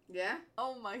memory. Yeah?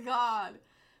 Oh my god.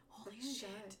 Holy That's shit.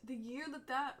 sad. The year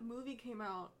that movie came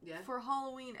out Yeah. for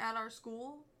Halloween at our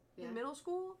school, in middle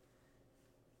school,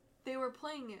 they were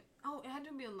playing it. Oh, it had to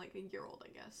have been like a year old, I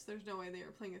guess. There's no way they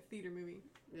were playing a theater movie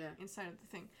inside of the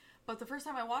thing. But the first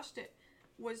time I watched it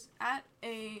was at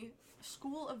a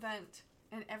school event,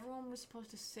 and everyone was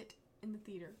supposed to sit in the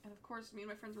theater. And of course, me and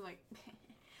my friends were like,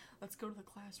 let's go to the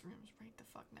classrooms right the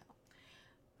fuck now.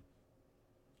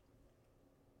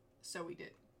 So we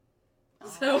did.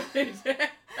 So we did.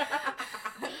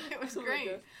 It was Oh my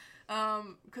great. God.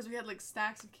 Because we had like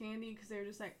stacks of candy because they were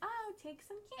just like, oh, take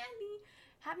some candy.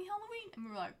 Happy Halloween. And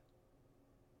we were like,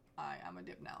 I'm a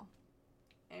dip now.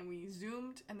 And we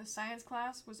zoomed, and the science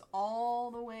class was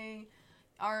all the way.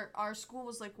 Our school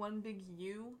was like one big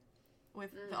U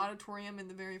with the auditorium in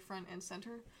the very front and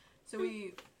center. So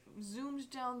we zoomed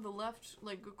down the left,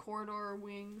 like, corridor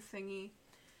wing thingy.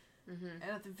 Mm-hmm.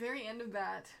 And at the very end of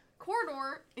that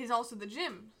corridor is also the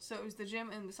gym. So it was the gym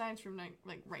and the science room,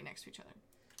 like, right next to each other.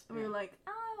 And we were like,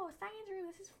 oh, science room,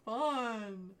 this is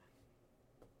fun.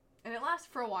 And it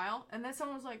lasted for a while. And then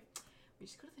someone was like, we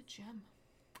just go to the gym.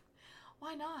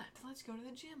 Why not? Let's go to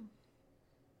the gym.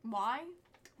 Why?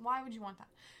 Why would you want that?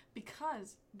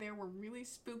 Because there were really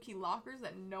spooky lockers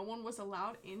that no one was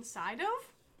allowed inside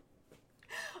of.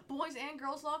 Boys and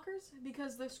girls lockers.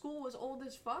 Because the school was old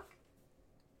as fuck.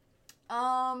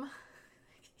 And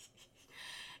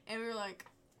we were like,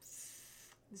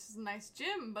 this is a nice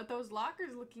gym, but those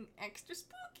lockers looking extra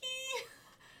spooky.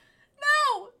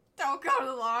 No! Don't go to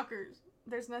the lockers.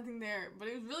 There's nothing there. But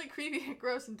it was really creepy and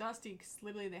gross and dusty because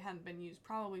literally they hadn't been used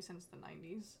probably since the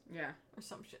 90s. Yeah. Or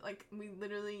some shit. Like, we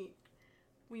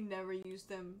never used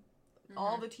them. Mm-hmm.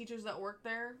 All the teachers that worked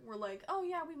there were like, oh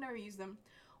yeah, we've never used them.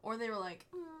 Or they were like,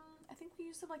 I think we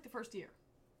used them like the first year.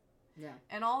 Yeah.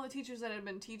 And all the teachers that had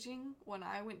been teaching when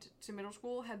I went to middle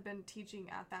school had been teaching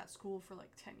at that school for like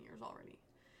 10 years already.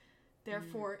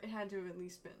 Therefore, it had to have at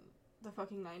least been the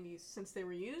fucking 90s since they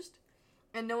were used.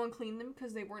 And no one cleaned them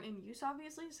because they weren't in use,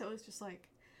 obviously. So it was just, like,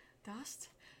 dust.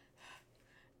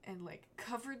 And, like,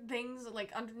 covered things,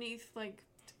 like, underneath, like,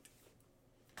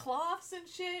 cloths and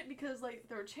shit. Because, like,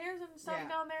 there were chairs and stuff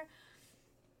down there.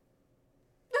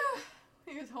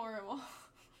 It was horrible.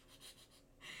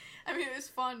 I mean, it was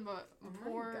fun, but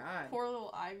poor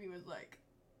little Ivy was like,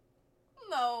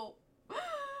 no.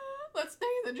 Let's stay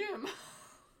in the gym.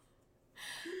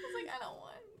 I was like, I don't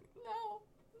want. No.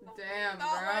 Damn,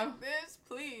 not bro. Not like this,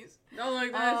 please. Not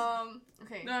like this.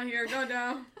 Okay. No, here, go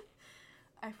down.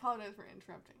 I apologize for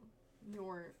interrupting.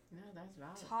 Your that's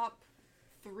valid. Top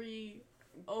 3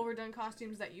 overdone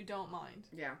costumes that you don't mind.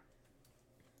 Yeah.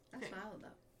 That's valid,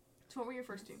 though. So what were your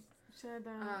first 2? You said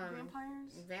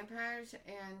vampires? Vampires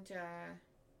and,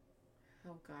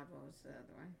 oh god, what was the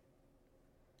other one?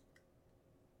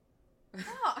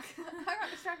 Fuck! I got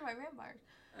distracted by vampires.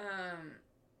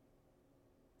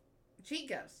 Cheat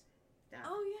Ghost. Yeah.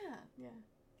 Oh, yeah.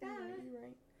 You're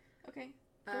right. Okay.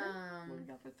 Third? What do we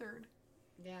got for third?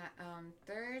 Yeah,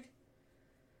 third.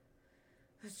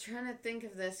 I was trying to think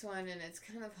of this one, and it's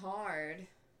kind of hard.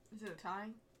 Is it a tie?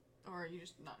 Or are you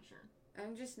just not sure?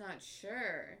 I'm just not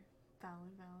sure.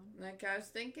 Valid. Like, I was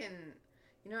thinking,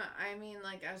 I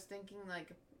was thinking,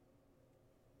 like,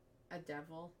 a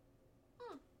devil.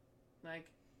 Like,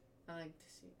 I like to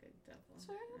see a good devil. That's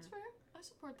fair. I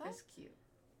support that. It's cute.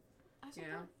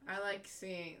 I like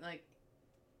seeing, like,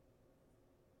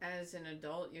 as an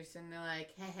adult, you're sitting there like,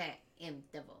 I'm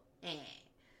devil,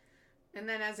 And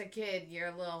then as a kid, you're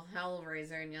a little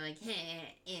hellraiser, and you're like,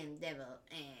 I'm devil,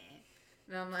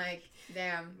 And I'm like,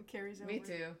 damn, it carries over. Me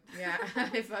too. Yeah,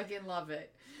 I fucking love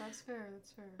it. That's fair.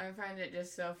 I find it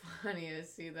just so funny to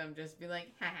see them just be like,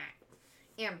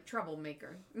 I'm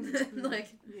troublemaker. Like,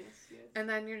 yes. And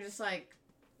then you're just like,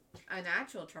 an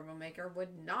actual troublemaker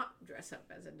would not dress up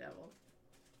as a devil.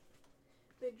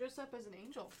 They dress up as an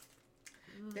angel.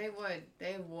 They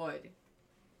would.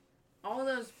 All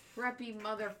those preppy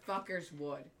motherfuckers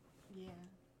would. Yeah.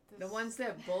 The ones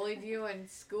that bullied you in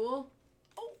school,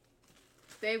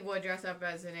 they would dress up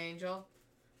as an angel.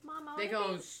 Mama, they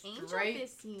go straight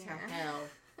to hell.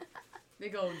 They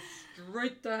go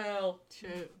straight to hell.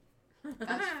 Shit.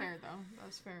 That's fair, though.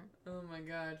 That's fair. Oh my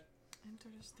god.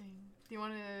 Interesting. Do you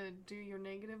want to do your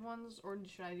negative ones, or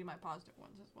should I do my positive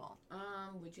ones as well?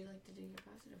 Would you like to do your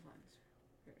positive ones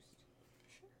first?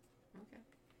 Sure. Okay.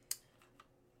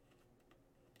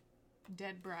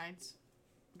 Dead brides.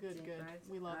 Good. Brides?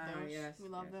 We love those. Yes, we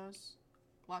love those.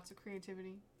 Lots of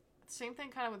creativity. Same thing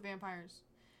kind of with vampires.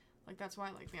 Like, that's why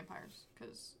I like vampires.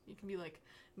 Because you can be, like,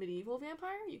 medieval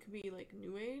vampire. You could be, like,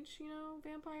 new age,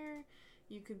 vampire.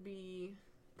 You could be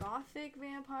gothic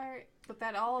vampire. But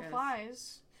that all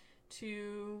applies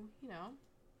to, Yeah.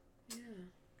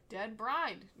 dead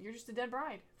bride. You're just a dead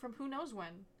bride from who knows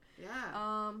when.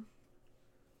 Yeah.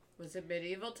 Was it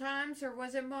medieval times or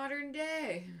was it modern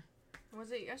day?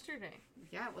 Was it yesterday?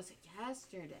 Yeah, was it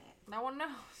yesterday? No one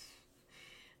knows.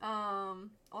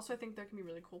 Also, I think there can be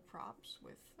really cool props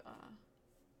with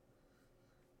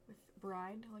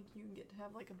bride. Like, you can get to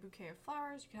have, like, a bouquet of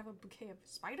flowers. You can have a bouquet of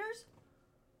spiders.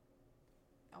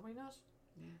 Nobody knows.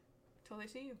 Yeah. Until they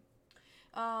see you.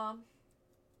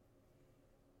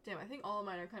 Damn, I think all of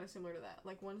mine are kind of similar to that.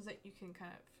 Like, ones that you can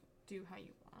kind of do how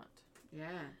you want.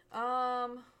 Yeah.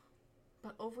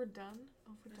 But overdone?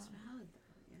 That's valid,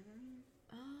 though. You know what I mean?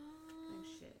 Like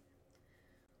shit.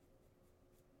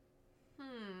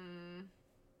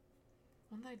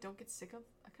 One that I don't get sick of?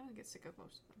 I kind of get sick of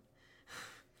most of them.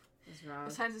 That's valid.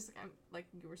 Besides, just, like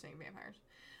you were saying, vampires.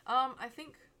 I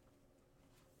think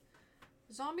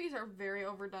zombies are very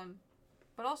overdone.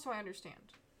 But also, I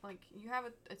understand. Like, you have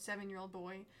a 7-year-old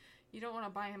boy. You don't want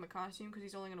to buy him a costume because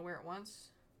he's only going to wear it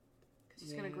once. Because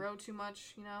he's going to grow too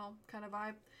much, you know, kind of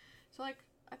vibe. So, like,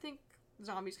 I think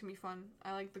zombies can be fun.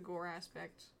 I like the gore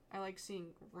aspect. I like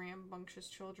seeing rambunctious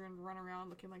children run around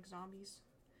looking like zombies.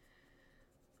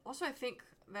 Also, I think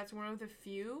that's one of the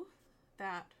few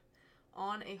that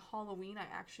on a Halloween I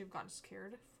actually have gotten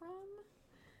scared from.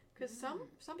 Because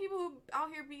some people who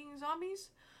out here being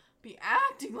zombies be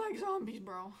acting like zombies,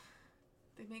 bro.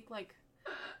 They make, like...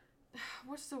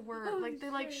 What's the word? Oh, like, they,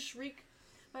 like, shriek.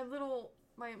 My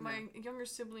younger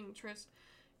sibling, Tris,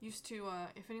 used to,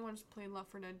 if anyone's played Left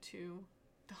 4 Dead 2,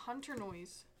 the hunter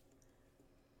noise.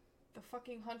 The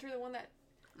fucking hunter, the one that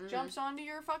jumps onto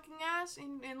your fucking ass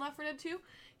in Left 4 Dead 2,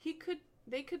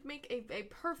 they could make a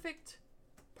perfect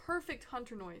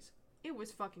hunter noise. It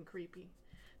was fucking creepy.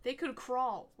 They could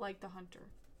crawl like the hunter.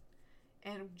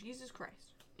 And Jesus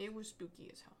Christ, it was spooky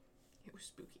as hell. It was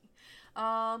spooky.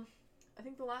 I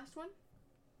think the last one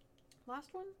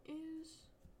is...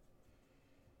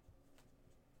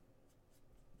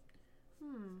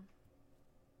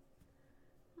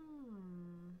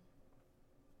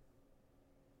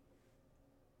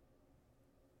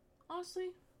 Honestly,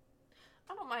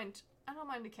 I don't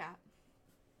mind a cat.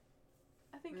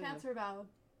 I think cats are valid.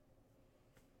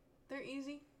 They're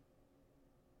easy.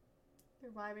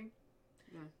 They're vibing.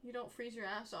 Yeah. You don't freeze your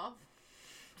ass off.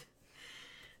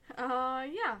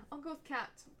 Yeah, I'll go with cat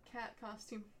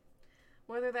costume.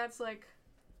 Whether that's like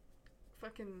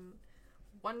fucking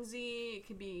onesie, it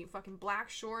could be fucking black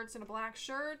shorts and a black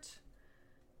shirt.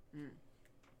 Yeah.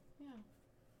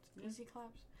 It's easy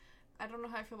claps. I don't know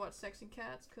how I feel about sexy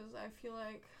cats because I feel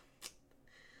like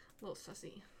a little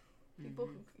sussy. People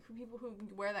who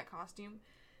wear that costume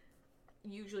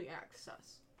usually act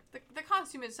sus. The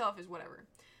costume itself is whatever,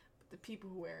 but the people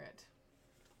who wear it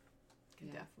can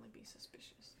definitely be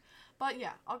suspicious. But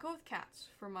yeah, I'll go with cats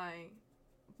for my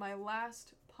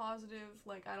last positive,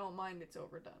 like, I don't mind it's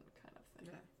overdone kind of thing.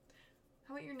 Yeah.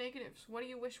 How about your negatives? What do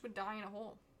you wish would die in a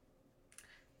hole?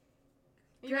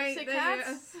 You Great, say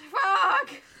cats? Fuck!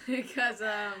 Because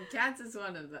cats is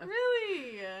one of them.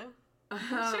 Really?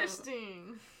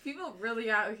 Interesting. People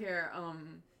really out here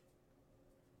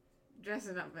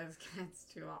dressing up as cats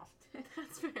too often.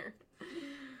 That's fair.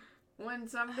 When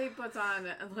somebody puts on,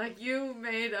 like, you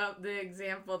made up the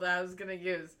example that I was gonna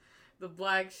use, the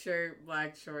black shirt,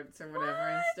 black shorts, or whatever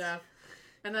and stuff,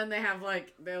 and then they have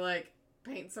they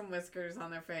paint some whiskers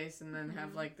on their face and then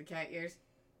have the cat ears.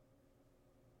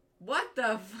 What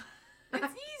the?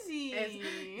 It's easy.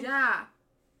 Yeah,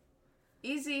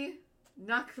 easy,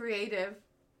 not creative.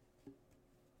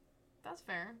 That's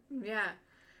fair. Yeah,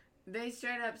 they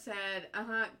straight up said,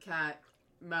 cat,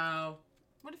 meow.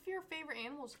 What if your favorite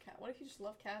animal's a cat? What if you just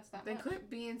love cats that much? They quit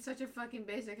being such a fucking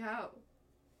basic hoe.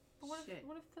 But what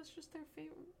if that's just their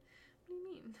favorite? What do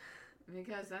you mean?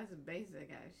 Because that's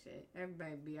basic ass shit.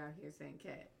 Everybody be out here saying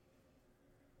cat.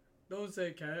 Don't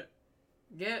say cat.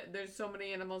 There's so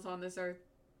many animals on this earth.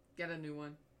 Get a new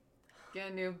one. Get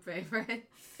a new favorite.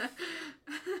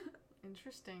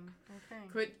 Interesting. Okay.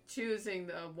 Quit choosing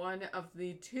the one of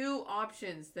the two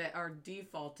options that are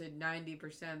defaulted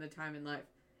 90% of the time in life.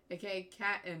 AKA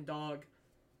cat and dog.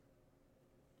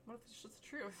 What if it's just the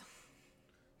truth?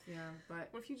 Yeah, but...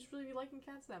 What if you just really be liking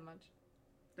cats that much?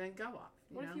 Then go off,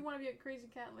 What if you want to be a crazy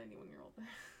cat lady when you're older?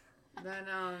 Then,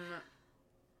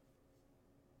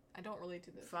 I don't relate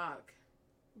to this. Fuck.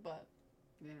 But...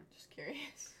 Yeah. Just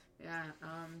curious. Yeah,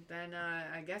 then,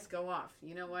 I guess go off.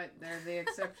 You know what? They're the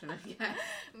exception, I guess.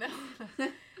 No.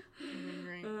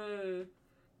 Great.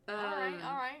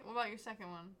 Alright. What about your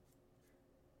second one?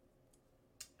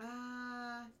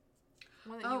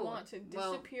 One that you want to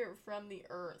disappear from the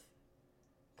earth.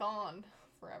 Gone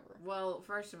forever. Well,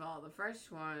 first of all, the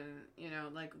first one,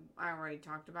 like I already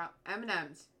talked about,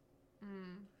 M&M's.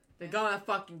 They're gonna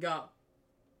fucking go.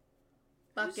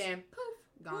 Fucking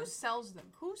poof, gone. Who sells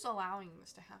them? Who's allowing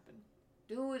this to happen?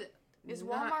 Dude, is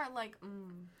Walmart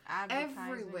advertising?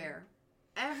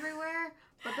 Everywhere.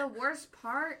 But the worst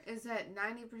part is that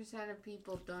 90% of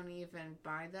people don't even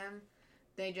buy them.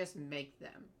 They just make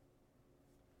them.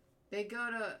 They go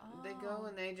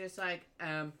and they just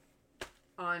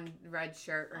on red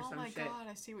shirt or some shit. Oh my god,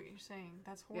 I see what you're saying.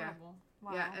 That's horrible. Yeah.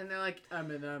 Wow. Yeah, and they're like,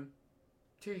 Eminem.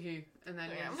 Tee-hee. And then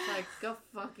you're just like,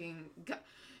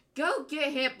 go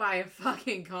get hit by a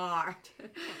fucking car.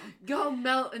 Go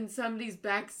melt in somebody's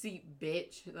backseat,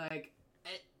 bitch. Like,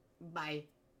 bye.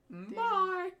 Damn.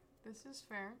 Bye. This is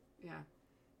fair. Yeah.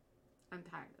 I'm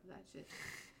tired of that shit.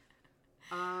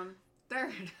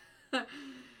 Third.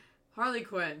 Harley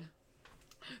Quinn.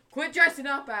 Quit dressing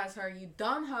up as her, you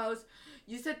dumb hoes.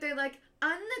 You sit there like,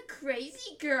 I'm the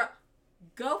crazy girl.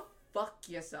 Go fuck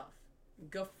yourself.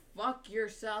 Go fuck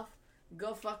yourself.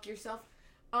 Go fuck yourself.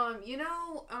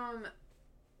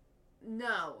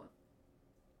 No.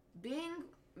 Being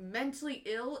mentally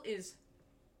ill is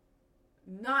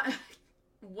not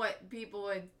what people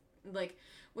would, like,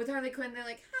 with Harley Quinn, they're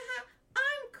like, haha,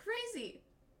 I'm crazy.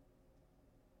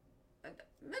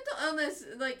 Mental illness,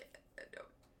 like,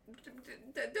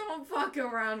 don't fuck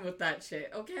around with that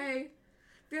shit, okay?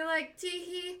 They're like,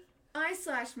 tee-hee, I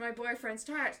slashed my boyfriend's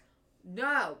tires.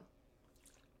 No.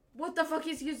 What the fuck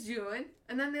is he doing?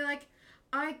 And then they're like,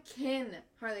 I can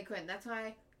Harley Quinn. That's why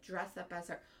I dress up as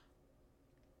her.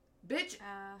 Bitch,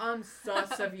 I'm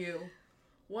sus of you.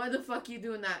 Why the fuck you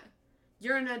doing that?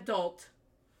 You're an adult.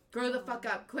 Grow the fuck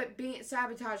up. Quit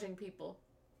sabotaging people.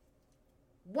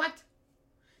 What?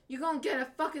 You gonna get a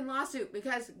fucking lawsuit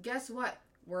because guess what?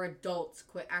 We're adults.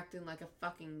 Quit acting like a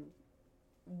fucking...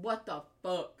 What the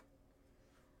fuck?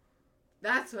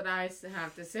 That's what I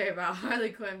have to say about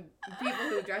Harley Quinn. People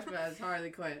who dress up as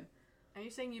Harley Quinn. Are you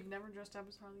saying you've never dressed up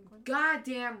as Harley Quinn?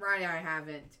 Goddamn right I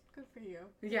haven't. Good for you.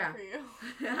 Yeah. Good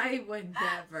for you. I would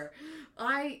never.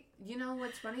 You know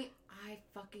what's funny? I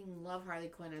fucking love Harley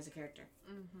Quinn as a character.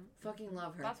 Mm-hmm. Fucking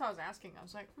love her. That's what I was asking. I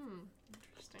was like,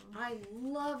 interesting. I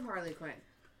love Harley Quinn.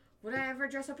 Would I ever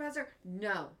dress up as her?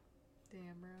 No.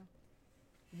 Damn,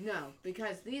 bro. No,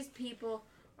 because these people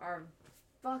are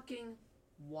fucking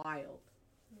wild.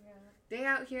 Yeah. They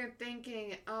out here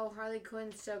thinking, oh, Harley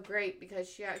Quinn's so great because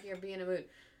she out here being a mood.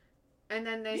 And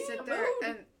then they sit there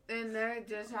and they're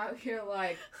just out here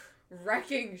like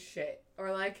wrecking shit.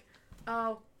 Or like,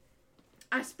 oh,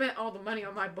 I spent all the money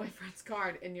on my boyfriend's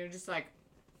card. And you're just like,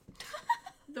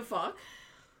 the fuck?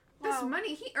 Wow. This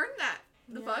money, he earned that.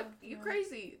 The fuck? You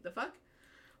crazy. The fuck?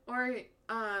 Or,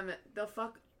 the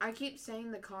fuck, I keep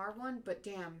saying the car one, but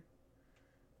damn.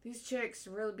 These chicks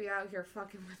really be out here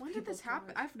fucking with When did this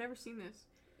happen? I've never seen this.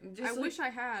 Just wish I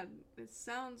had. It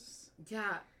sounds...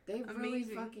 Yeah, they amazing. really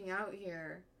fucking out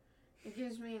here. It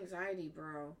gives me anxiety,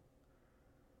 bro.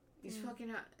 These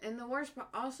fucking out... And the worst part...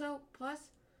 Also, plus,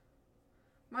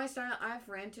 my style... I've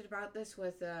ranted about this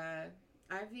with,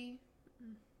 Ivy.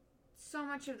 So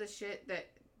much of the shit that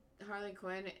Harley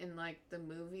Quinn in, like, the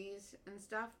movies and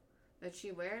stuff that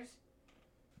she wears,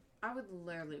 I would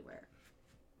literally wear.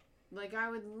 Like,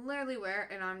 I would literally wear,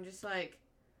 and I'm just like,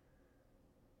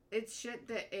 it's shit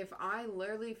that if I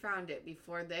literally found it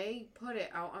before they put it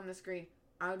out on the screen,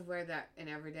 I would wear that in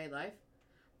everyday life.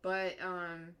 But,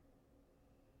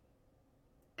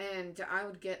 and I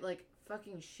would get, like,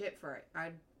 fucking shit for it.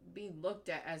 I'd be looked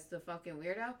at as the fucking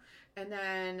weirdo. And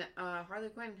then, Harley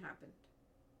Quinn happened.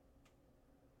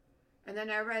 And then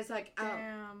everybody's like, oh.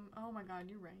 Damn. Oh my god,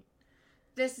 you're right.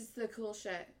 This is the cool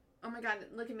shit. Oh my god,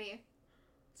 look at me.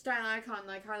 Style icon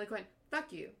like Harley Quinn.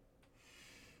 Fuck you.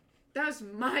 That was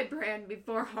my brand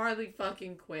before Harley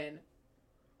fucking Quinn.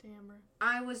 Damn, bro.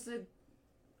 I was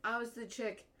the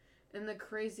chick in the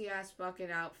crazy ass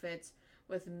fucking outfits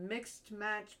with mixed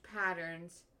match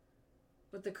patterns,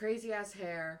 with the crazy ass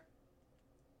hair,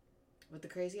 with the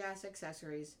crazy ass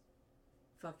accessories,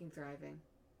 fucking thriving.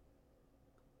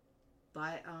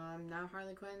 But now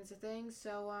Harley Quinn's a thing,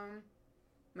 so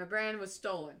my brand was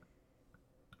stolen.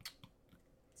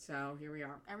 So, here we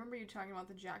are. I remember you talking about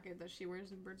the jacket that she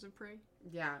wears in Birds of Prey.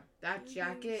 Yeah, that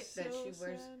jacket so that she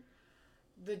wears... sad.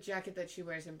 The jacket that she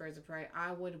wears in Birds of Prey,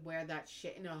 I would wear that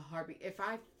shit in a heartbeat. If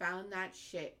I found that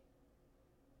shit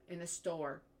in a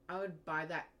store, I would buy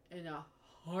that in a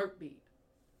heartbeat.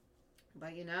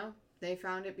 But, you know, they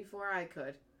found it before I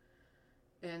could.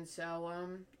 And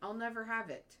so, I'll never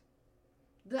have it.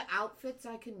 The outfits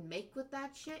I can make with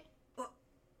that shit?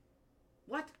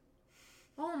 What?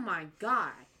 Oh my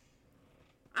god.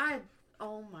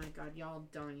 Oh my god, y'all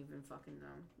don't even fucking know.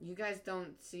 You guys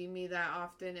don't see me that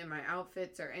often in my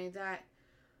outfits or any of that.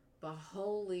 But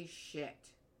holy shit.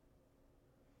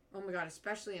 Oh my god,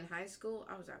 especially in high school,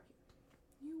 I was out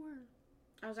here. You were.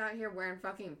 I was out here wearing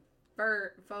fucking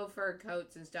faux fur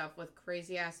coats and stuff with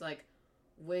crazy ass, like,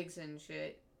 wigs and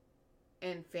shit.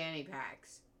 And fanny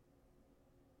packs.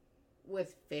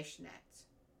 With fishnets.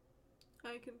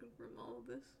 I can confirm all of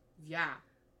this. Yeah.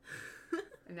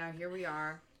 And now here we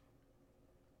are.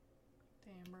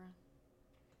 Damn, bro.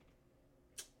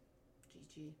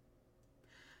 GG.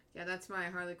 Yeah, that's my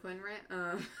Harley Quinn rant.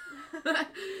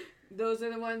 Those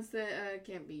are the ones that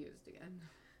can't be used again.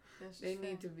 They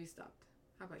need to be stopped.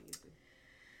 How about you, dude?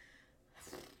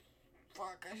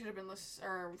 Fuck, I should have been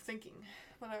thinking,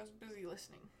 but I was busy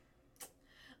listening.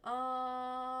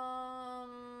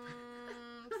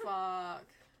 Fuck.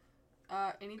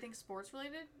 Anything sports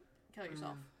related? Kill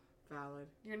yourself. Valid.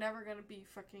 You're never gonna be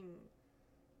fucking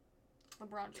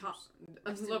LeBron James.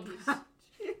 Rest in peace.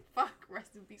 Fuck,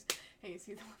 rest in peace. Hey,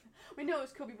 see the one? Wait, no, it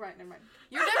was Kobe Bryant. Never mind.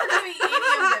 You're never gonna be any of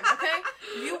them, okay?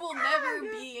 You will never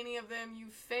be any of them.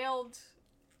 You failed.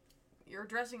 You're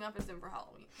dressing up as them for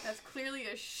Halloween. That's clearly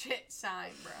a shit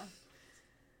sign, bro.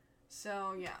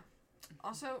 So, yeah.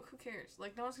 Also, who cares?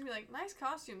 Like, no one's gonna be like, nice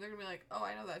costume. They're gonna be like, oh,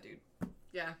 I know that dude.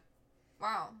 Yeah.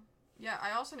 Wow. Yeah,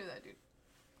 I also knew that dude.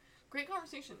 Great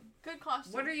conversation. Good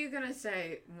costume. What are you gonna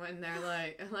say when they're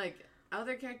like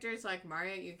other characters like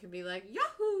Mario? You can be like,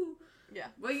 Yahoo! Yeah.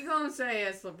 What you gonna say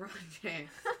as LeBron James?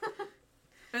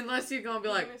 Unless you're gonna be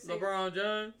like, LeBron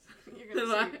James. You're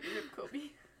gonna say Rip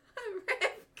Kobe.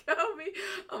 Rip Kobe.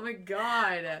 Oh my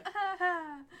god.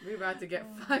 We're about to get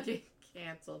fucking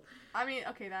canceled. I mean,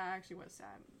 okay, that actually was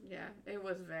sad. Yeah, it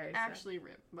was very actually sad.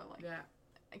 Rip, but like, yeah,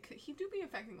 he do be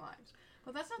affecting lives.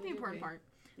 But that's not the important part.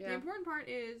 Yeah. The important part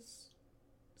is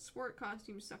sport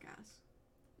costumes suck ass.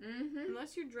 Mm-hmm.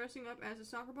 Unless you're dressing up as a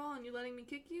soccer ball and you're letting me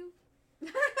kick you,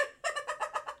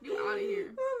 you out of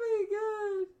here. Oh my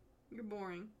god. You're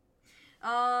boring.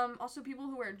 Also, people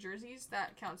who wear jerseys,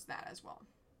 that counts that as well.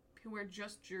 Who wear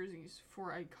just jerseys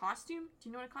for a costume. Do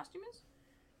you know what a costume is?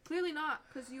 Clearly not,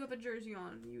 because you have a jersey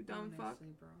on, you dumb fuck.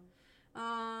 Bro.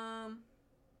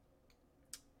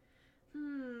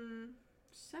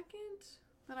 Second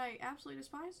that I absolutely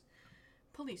despise?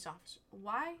 Police officer.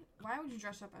 Why would you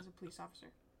dress up as a police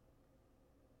officer?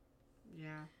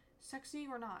 Yeah. Sexy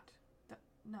or not?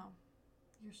 No.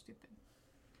 You're stupid.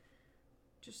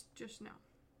 Just no.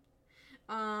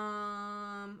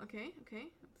 Okay.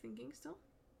 I'm thinking still.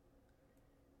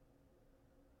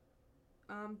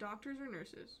 Doctors or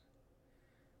nurses?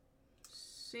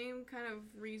 Same kind of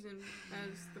reason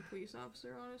as the police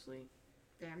officer, honestly.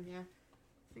 Damn, yeah.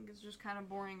 I think it's just kind of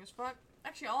boring as fuck.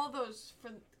 Actually, all of those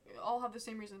all have the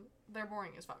same reason. They're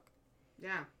boring as fuck.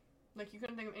 Yeah. Like, you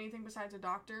couldn't think of anything besides a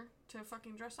doctor to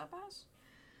fucking dress up as?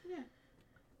 Yeah.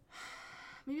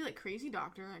 Maybe, like, crazy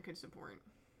doctor I could support.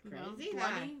 Crazy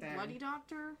bloody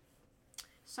doctor?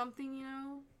 Something,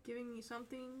 giving me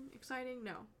something exciting?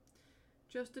 No.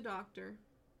 Just a doctor.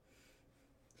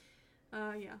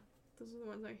 Yeah. Those are the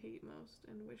ones I hate most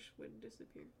and wish would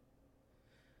disappear.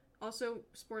 Also,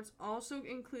 sports also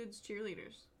includes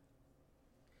cheerleaders.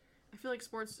 I feel like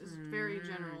sports is very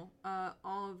general.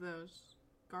 All of those.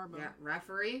 Garbo. Yeah,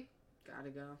 referee? Gotta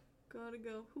go. Gotta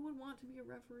go. Who would want to be a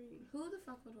referee? Who the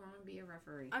fuck would want to be a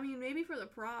referee? I mean, maybe for the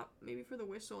prop, maybe for the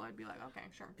whistle, I'd be like, okay,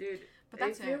 sure. Dude, but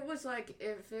that's if it was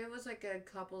like a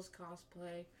couple's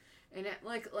cosplay, and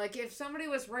like if somebody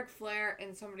was Ric Flair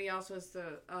and somebody else was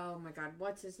oh my god,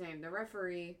 what's his name? The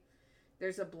referee.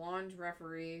 There's a blonde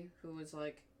referee who was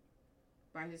like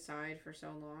by his side for so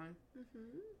long.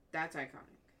 Mm-hmm. That's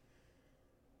iconic.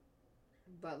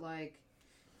 But like,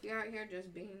 you're out here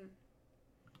just being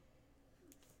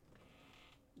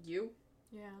you.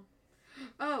 Yeah.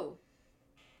 Oh,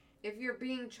 if you're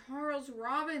being Charles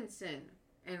Robinson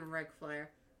and Ric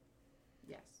Flair,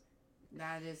 yes,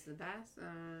 that is the best.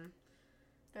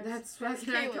 That's fucking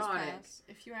iconic. Pass.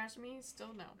 If you ask me,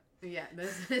 still no. Yeah,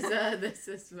 this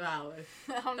is valid.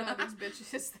 I don't know what these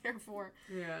bitches there for.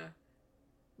 Yeah,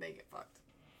 they get fucked.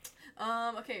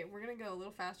 Okay, we're gonna go a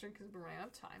little faster because we're running out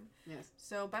of time. Yes.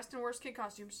 So, best and worst kid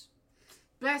costumes.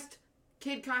 Best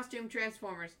kid costume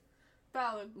Transformers.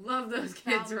 Valid. Love those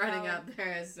kids running out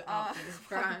there as Optimus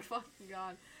Prime. Fucking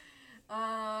god.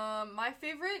 My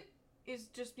favorite is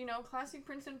just, classic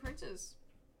prince and princess.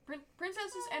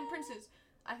 Princesses and princes.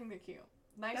 I think they're cute.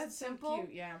 Nice and simple. So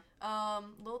cute, yeah.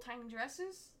 Little tiny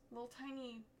dresses. Little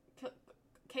tiny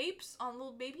capes on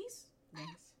little babies.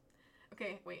 Nice.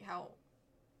 Okay, wait, how?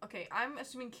 Okay, I'm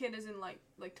assuming kid is in like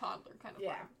toddler kind of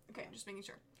vibe. Okay, just making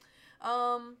sure.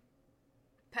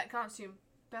 Pet costume,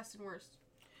 best and worst.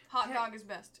 Hot dog is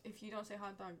best. If you don't say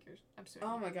hot dog, you're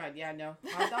absolutely. Oh my god, yeah, no.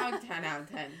 Hot dog, 10 out of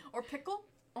 10. Or pickle.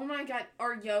 Oh my god,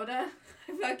 or Yoda.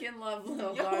 I fucking love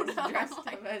little dogs dressed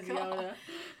up as Yoda.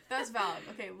 That's valid.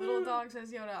 Okay, little dogs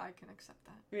as Yoda, I can accept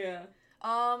that. Yeah.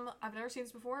 I've never seen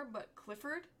this before, but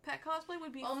Clifford pet cosplay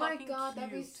would be fucking cute. Oh my god,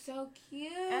 that'd be so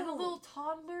cute. And a little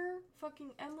toddler,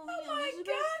 fucking Emily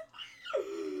Elizabeth.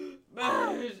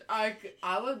 Oh my god.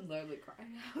 I would literally cry.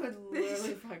 I would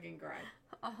literally fucking cry.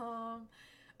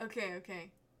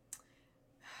 Okay.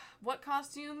 What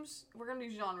costumes? We're gonna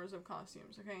do genres of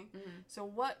costumes, okay? Mm-hmm. So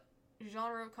what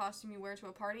genre of costume you wear to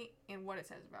a party and what it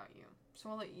says about you. So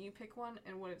I'll let you pick one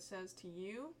and what it says to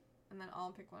you, and then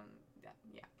I'll pick one.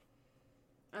 Yeah.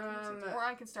 Or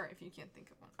I can start if you can't think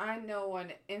of one. I know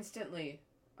one instantly.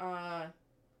 The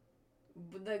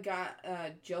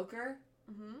guy, Joker.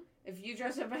 Mm-hmm. If you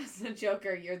dress up as the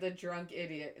Joker, you're the drunk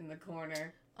idiot in the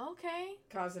corner. Okay.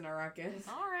 Causing a ruckus.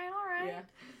 All right. Yeah.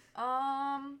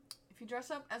 If you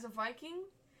dress up as a Viking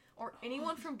or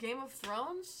anyone from Game of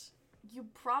Thrones, you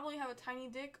probably have a tiny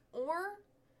dick or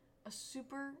a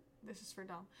super. This is for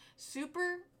Dom.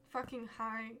 Super fucking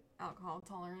high alcohol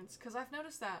tolerance. Because I've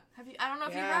noticed that. Have you? I don't know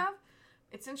if you have.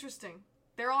 It's interesting.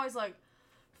 They're always like,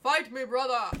 "Fight me,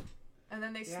 brother," and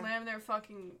then they slam their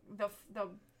fucking the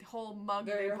whole mug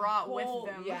they brought with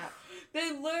them. Yeah,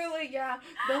 they literally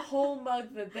the whole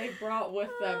mug that they brought with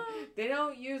them. They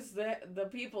don't use the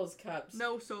people's cups.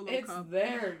 No solo it's cup. It's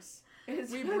theirs.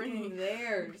 It's fucking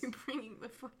theirs. We bring the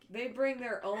fucking. They bring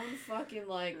their own fucking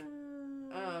like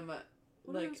what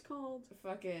like is it called?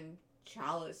 Fucking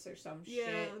chalice or some shit.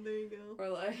 Yeah, there you go. Or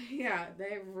like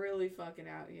they really fucking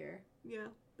out here. Yeah,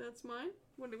 that's mine.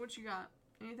 What you got?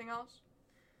 Anything else?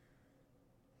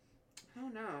 I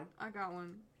don't know. I got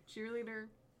one. Cheerleader.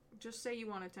 Just say you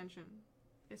want attention.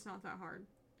 It's not that hard.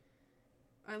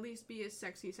 At least be a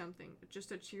sexy something.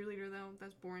 Just a cheerleader though,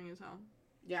 that's boring as hell.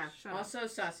 Yeah. Shut also up.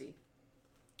 sussy.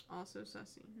 Also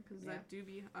sussy. Because that do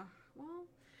be well,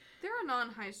 they're a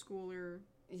non-high schooler.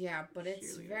 Yeah, but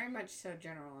it's very much so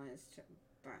generalized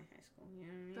by high school. You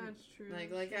know what I mean? That's true.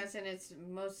 Like as in it's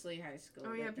mostly high school.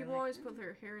 Oh yeah, people always put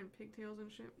their hair in pigtails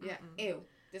and shit. Yeah. Ew.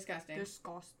 Disgusting.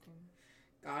 Disgusting.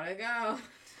 Gotta go.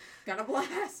 Gotta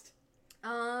blast.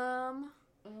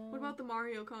 What about the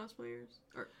Mario cosplayers?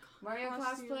 Or Mario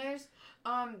cosplayers?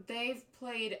 They've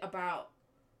played about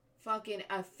fucking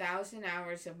 1,000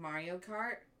 hours of Mario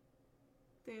Kart.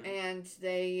 Damn. And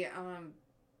they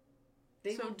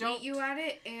will beat you at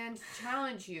it and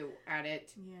challenge you at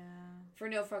it. Yeah. For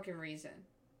no fucking reason.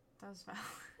 That's valid.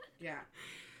 Yeah.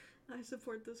 I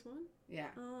support this one.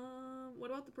 Yeah. What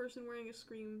about the person wearing a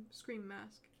scream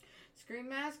mask? Scream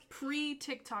mask?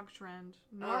 Pre-TikTok trend.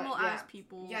 Normal ass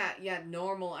people. Yeah,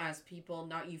 normal ass people,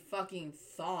 not you fucking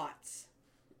thoughts.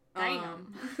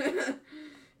 Damn.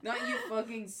 Not you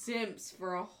fucking simps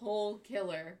for a whole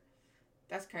killer.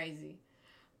 That's crazy.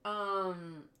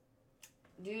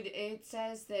 Dude, it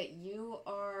says that you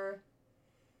are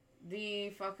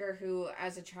the fucker who,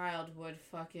 as a child, would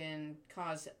fucking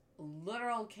cause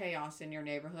literal chaos in your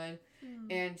neighborhood,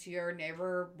 and your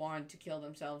neighbor wanted to kill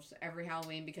themselves every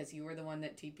Halloween because you were the one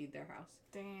that TP'd their house.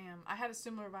 Damn. I had a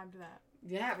similar vibe to that.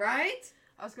 Yeah, right?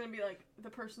 I was gonna be like the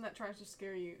person that tries to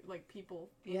scare you, like people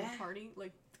in the party,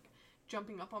 like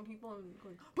jumping up on people and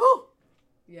going, boo!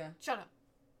 Yeah. Shut up.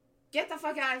 Get the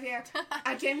fuck out of here.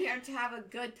 I came here to have a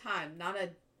good time, not a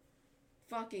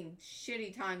fucking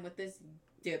shitty time with this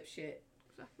dipshit.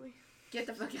 Exactly. Get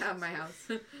the fuck out of my house.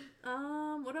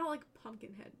 What about like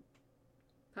Pumpkinhead?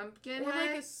 Pumpkinhead? Or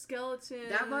like a skeleton.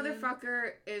 That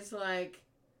motherfucker is like,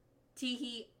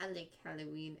 teehee, I like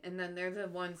Halloween. And then they're the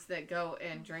ones that go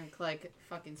and drink like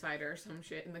fucking cider or some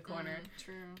shit in the corner.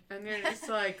 True. And you're just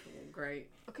like, well, great.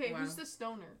 Okay, who's the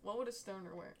stoner? What would a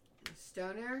stoner wear?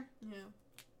 Stoner? Yeah.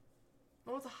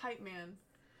 What was a hype man?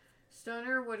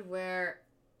 Stoner would wear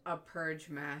a purge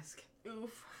mask.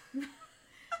 Oof.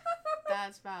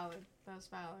 That's valid.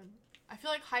 I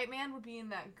feel like hype man would be in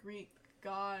that Greek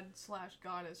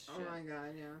god/goddess shit. Oh my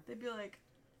god, yeah. They'd be like,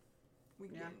 we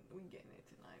getting it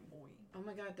tonight, boy. Oh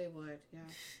my god, they would. Yeah,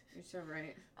 you're so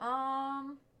right.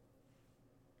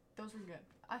 Those were good.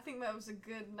 I think that was a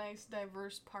good, nice,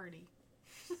 diverse party.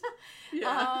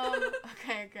 Yeah.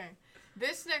 Okay.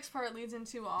 This next part leads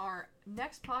into our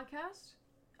next podcast.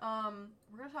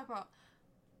 We're gonna talk about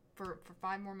for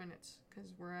 5 more minutes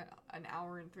because we're at an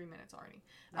hour and 3 minutes already.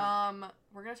 Oh.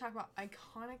 We're gonna talk about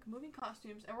iconic movie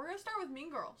costumes, and we're gonna start with Mean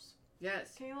Girls.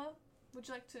 Yes. Kayla, would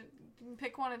you like to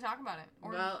pick one and talk about it?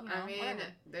 Or, well, whatever.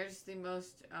 there's the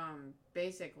most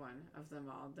basic one of them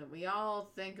all that we all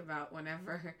think about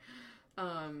whenever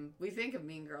we think of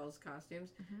Mean Girls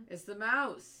costumes. Mm-hmm. Is the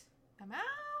mouse. The mouse.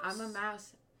 I'm a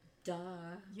mouse. Duh.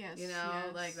 Yes. You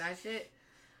know, like that shit.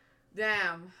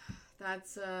 Damn,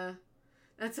 that's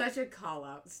such a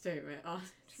call-out statement,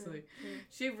 honestly. True.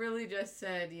 She really just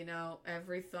said, you know,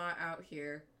 every thought out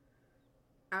here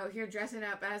dressing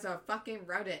up as a fucking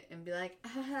rodent and be like,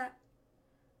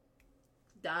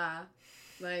 duh.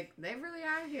 Like, they really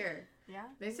are here. Yeah.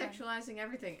 They sexualizing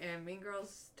everything, and Mean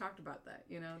Girls talked about that,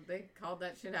 you know, they called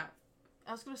that shit out.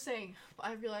 I was gonna say,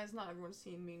 I realized not everyone's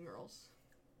seen Mean Girls.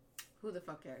 who the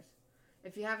fuck cares?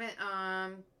 If you haven't,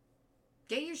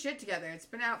 get your shit together. It's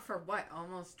been out for what,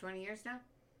 almost 20 years now?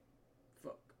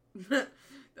 Fuck.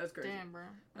 That's crazy. Damn, bro.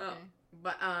 Okay.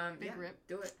 But, Big yeah, rip.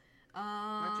 do it.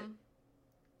 Watch it.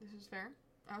 This is fair.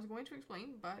 I was going to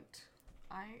explain, but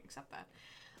I accept that.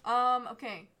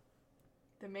 Okay.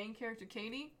 The main character,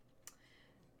 Katie,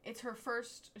 it's her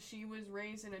first, she was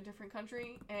raised in a different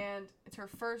country, and it's her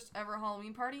first ever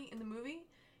Halloween party in the movie,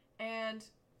 and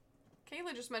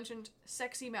Kayla just mentioned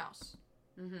Sexy Mouse.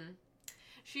 Mm-hmm.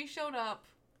 She showed up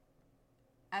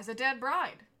as a dead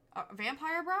bride. A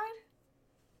vampire bride?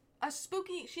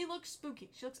 She looks spooky.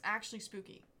 She looks actually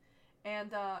spooky.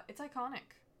 And, it's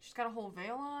iconic. She's got a whole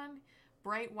veil on,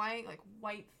 bright white, like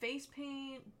white face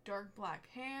paint, dark black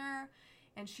hair,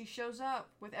 and she shows up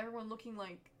with everyone looking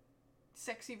like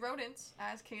sexy rodents,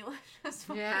 as Kayla just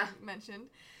mentioned,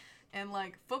 and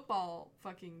like football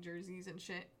fucking jerseys and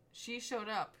shit. She showed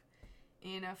up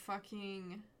in a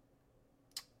fucking,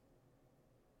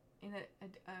 in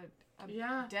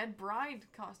a dead bride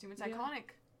costume. It's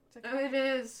iconic. It's iconic. It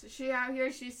is. She out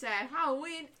here, she said,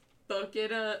 Halloween, fuck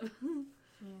it up.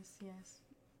 Yes.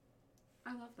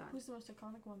 I love that. Who's the most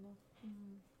iconic one, though?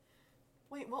 Mm.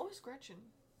 Wait, what was Gretchen?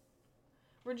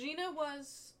 Regina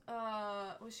was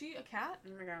she a cat?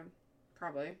 Oh my god.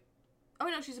 Probably. Oh,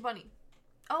 no, she's a bunny.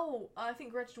 Oh, I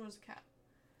think Gretchen was a cat.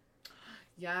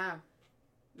 Yeah.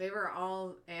 They were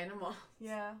all animals.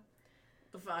 Yeah.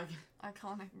 The fuck?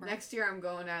 Iconic, bro. Next year I'm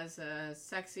going as a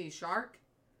sexy shark.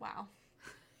 Wow.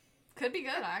 Could be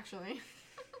good, actually.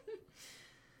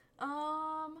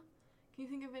 Can you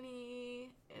think of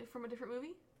any from a different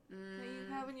movie that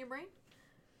you have in your brain?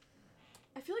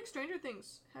 I feel like Stranger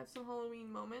Things had some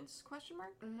Halloween moments, question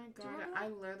mark? Oh my god, I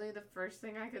literally, the first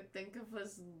thing I could think of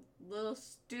was little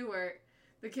Stuart,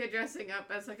 the kid dressing up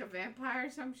as like a vampire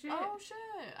or some shit. Oh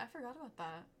shit, I forgot about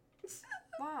that.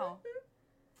 Wow.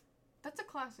 That's a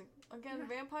classic. Again,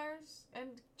 vampires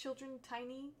and children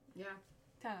tiny. Yeah.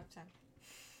 10 out of 10.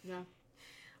 Yeah.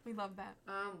 We love that.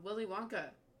 Willy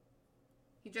Wonka.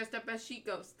 He dressed up as Sheet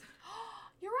Ghost.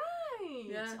 You're right!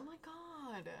 Yeah. Oh my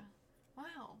god.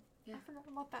 Wow. Yeah. I forgot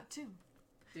about that too.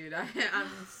 Dude, I'm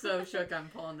so shook I'm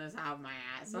pulling this out of my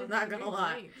ass. I'm not gonna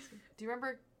lie. Great. Do you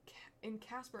remember in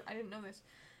Casper, I didn't know this,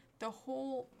 the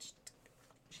whole,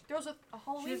 she throws a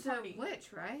Halloween party. She's a witch,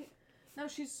 right? No,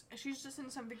 she's just in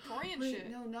some Victorian Wait, shit.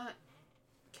 no, not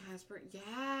Casper.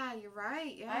 Yeah, you're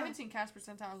right. Yeah. I haven't seen Casper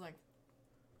since I was like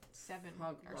 7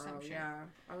 or some shit. Yeah,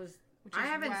 I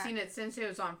haven't seen it since it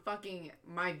was on fucking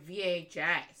my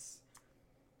VHS.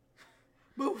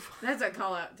 Move. That's a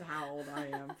call out to how old I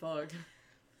am. Fuck.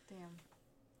 Damn,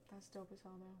 that's dope as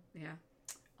hell though. Yeah.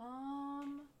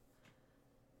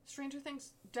 Stranger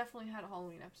Things definitely had a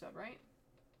Halloween episode, right?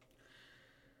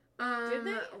 Did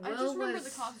they? I just remember the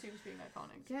costumes being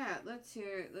iconic. Yeah, let's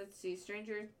see.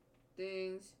 Stranger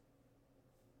Things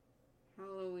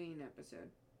Halloween episode.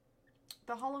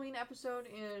 The Halloween episode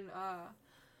in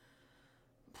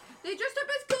they dressed up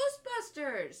as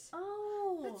Ghostbusters.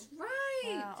 Oh, that's right.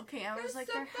 Yeah. Okay, I was like,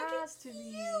 so there has to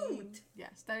be. Cute.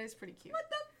 Yes, that is pretty cute. What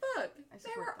the fuck?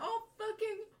 They were all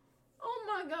fucking. Oh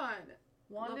my god.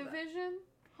 WandaVision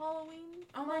Halloween.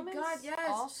 Oh my god, yes.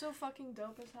 Also fucking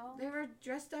dope as hell. They were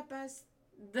dressed up as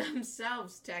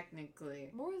themselves,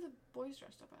 technically. What were the boys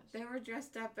dressed up as? They were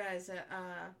dressed up as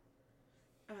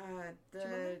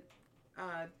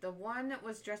the one that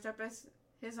was dressed up as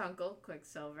his uncle,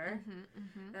 Quicksilver.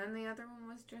 And the other one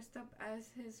was dressed up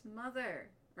as his mother.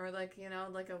 Or like, you know,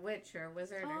 like a witch or a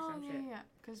wizard or some shit.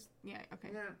 Okay.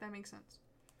 Yeah. That makes sense.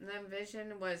 And then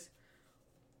Vision was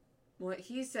what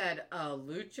he said, a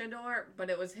luchador, but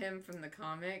it was him from the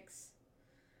comics.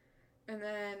 And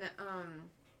then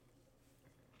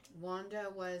Wanda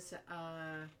was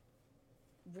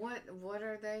what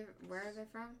are they, where are they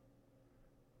from?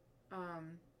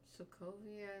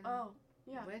 Sokovia. Oh,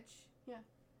 yeah. Witch? Yeah.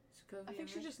 Sokovia I think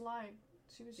she just lied.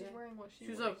 She was just wearing what she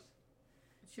was.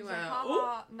 She went,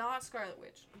 haha, not Scarlet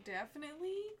Witch.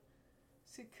 Definitely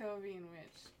Sokovian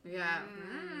Witch. Yeah.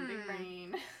 Big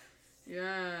brain.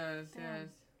 Yes, yes.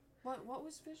 What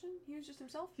was Vision? He was just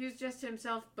himself? He was just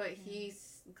himself, but he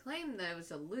claimed that it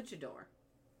was a luchador.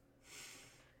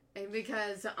 And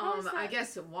because, I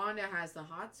guess Wanda has the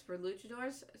hots for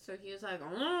luchadors, so he was like,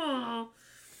 oh.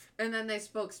 And then they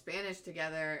spoke Spanish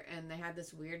together, and they had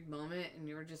this weird moment, and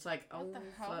you were just like, oh,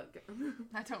 fuck.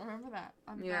 I don't remember that.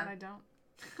 I'm glad I don't.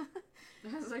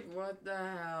 I was like, what the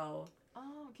hell?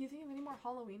 Oh, can you think of any more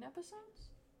Halloween episodes?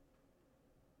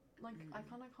 Like,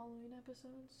 iconic Halloween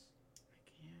episodes? I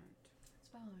can't. It's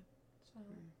valid.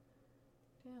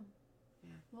 Damn.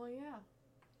 Yeah. Well, yeah.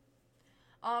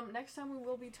 Next time we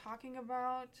will be talking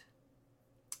about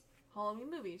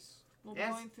Halloween movies. We'll be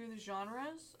Yes. going through the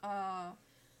genres.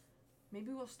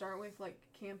 Maybe we'll start with like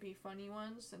campy, funny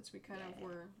ones since we kind of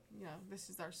were, this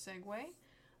is our segue.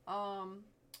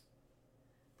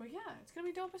 But yeah, it's gonna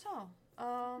be dope as hell.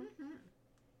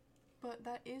 But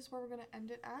that is where we're gonna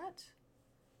end it at.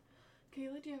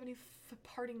 Kayla, do you have any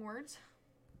parting words?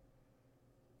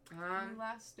 Any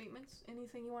last statements?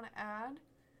 Anything you want to add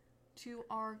to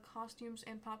our costumes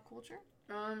and pop culture?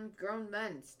 Grown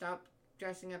men, stop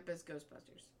dressing up as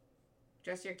Ghostbusters.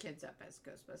 Dress your kids up as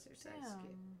Ghostbusters.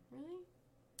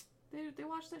 Really? They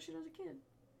watched that shit as a kid.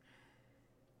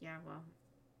 Yeah, well.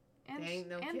 And, they ain't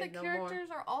no and kid the no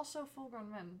characters are also full-grown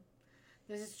men.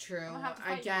 This is true. I'm gonna have to I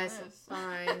fight you guess.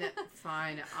 on this.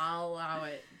 Fine. I'll allow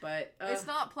it. But it's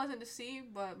not pleasant to see,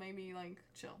 but maybe like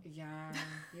chill. Yeah,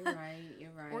 you're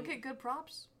right. Or get good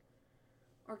props.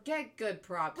 Or get good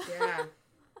props. Yeah.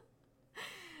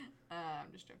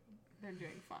 I'm just joking. They're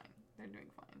doing fine.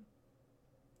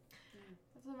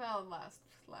 That's a valid last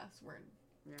word.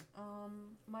 Yeah.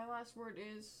 My last word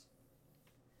is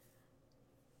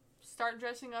start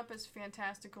dressing up as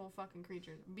fantastical fucking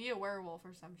creatures. Be a werewolf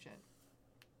or some shit.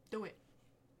 Do it.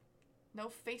 No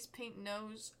face paint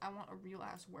nose. I want a real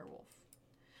ass werewolf.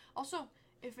 Also,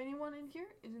 if anyone in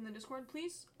here is in the Discord,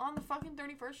 please on the fucking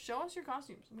 31st show us your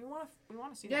costumes. We want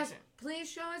to see that shit. Yes, please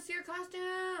show us your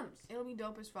costumes. It'll be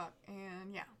dope as fuck.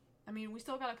 And yeah, I mean, we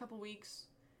still got a couple weeks.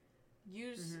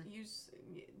 Use.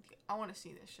 I want to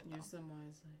see this shit though. Use them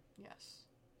wisely. Yes.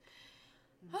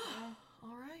 Okay.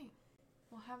 All right.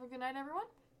 Well, have a good night, everyone.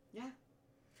 Yeah.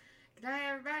 Good night,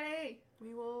 everybody.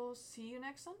 We will see you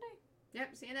next Sunday.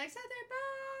 Yep. See you next Sunday.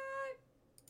 Bye.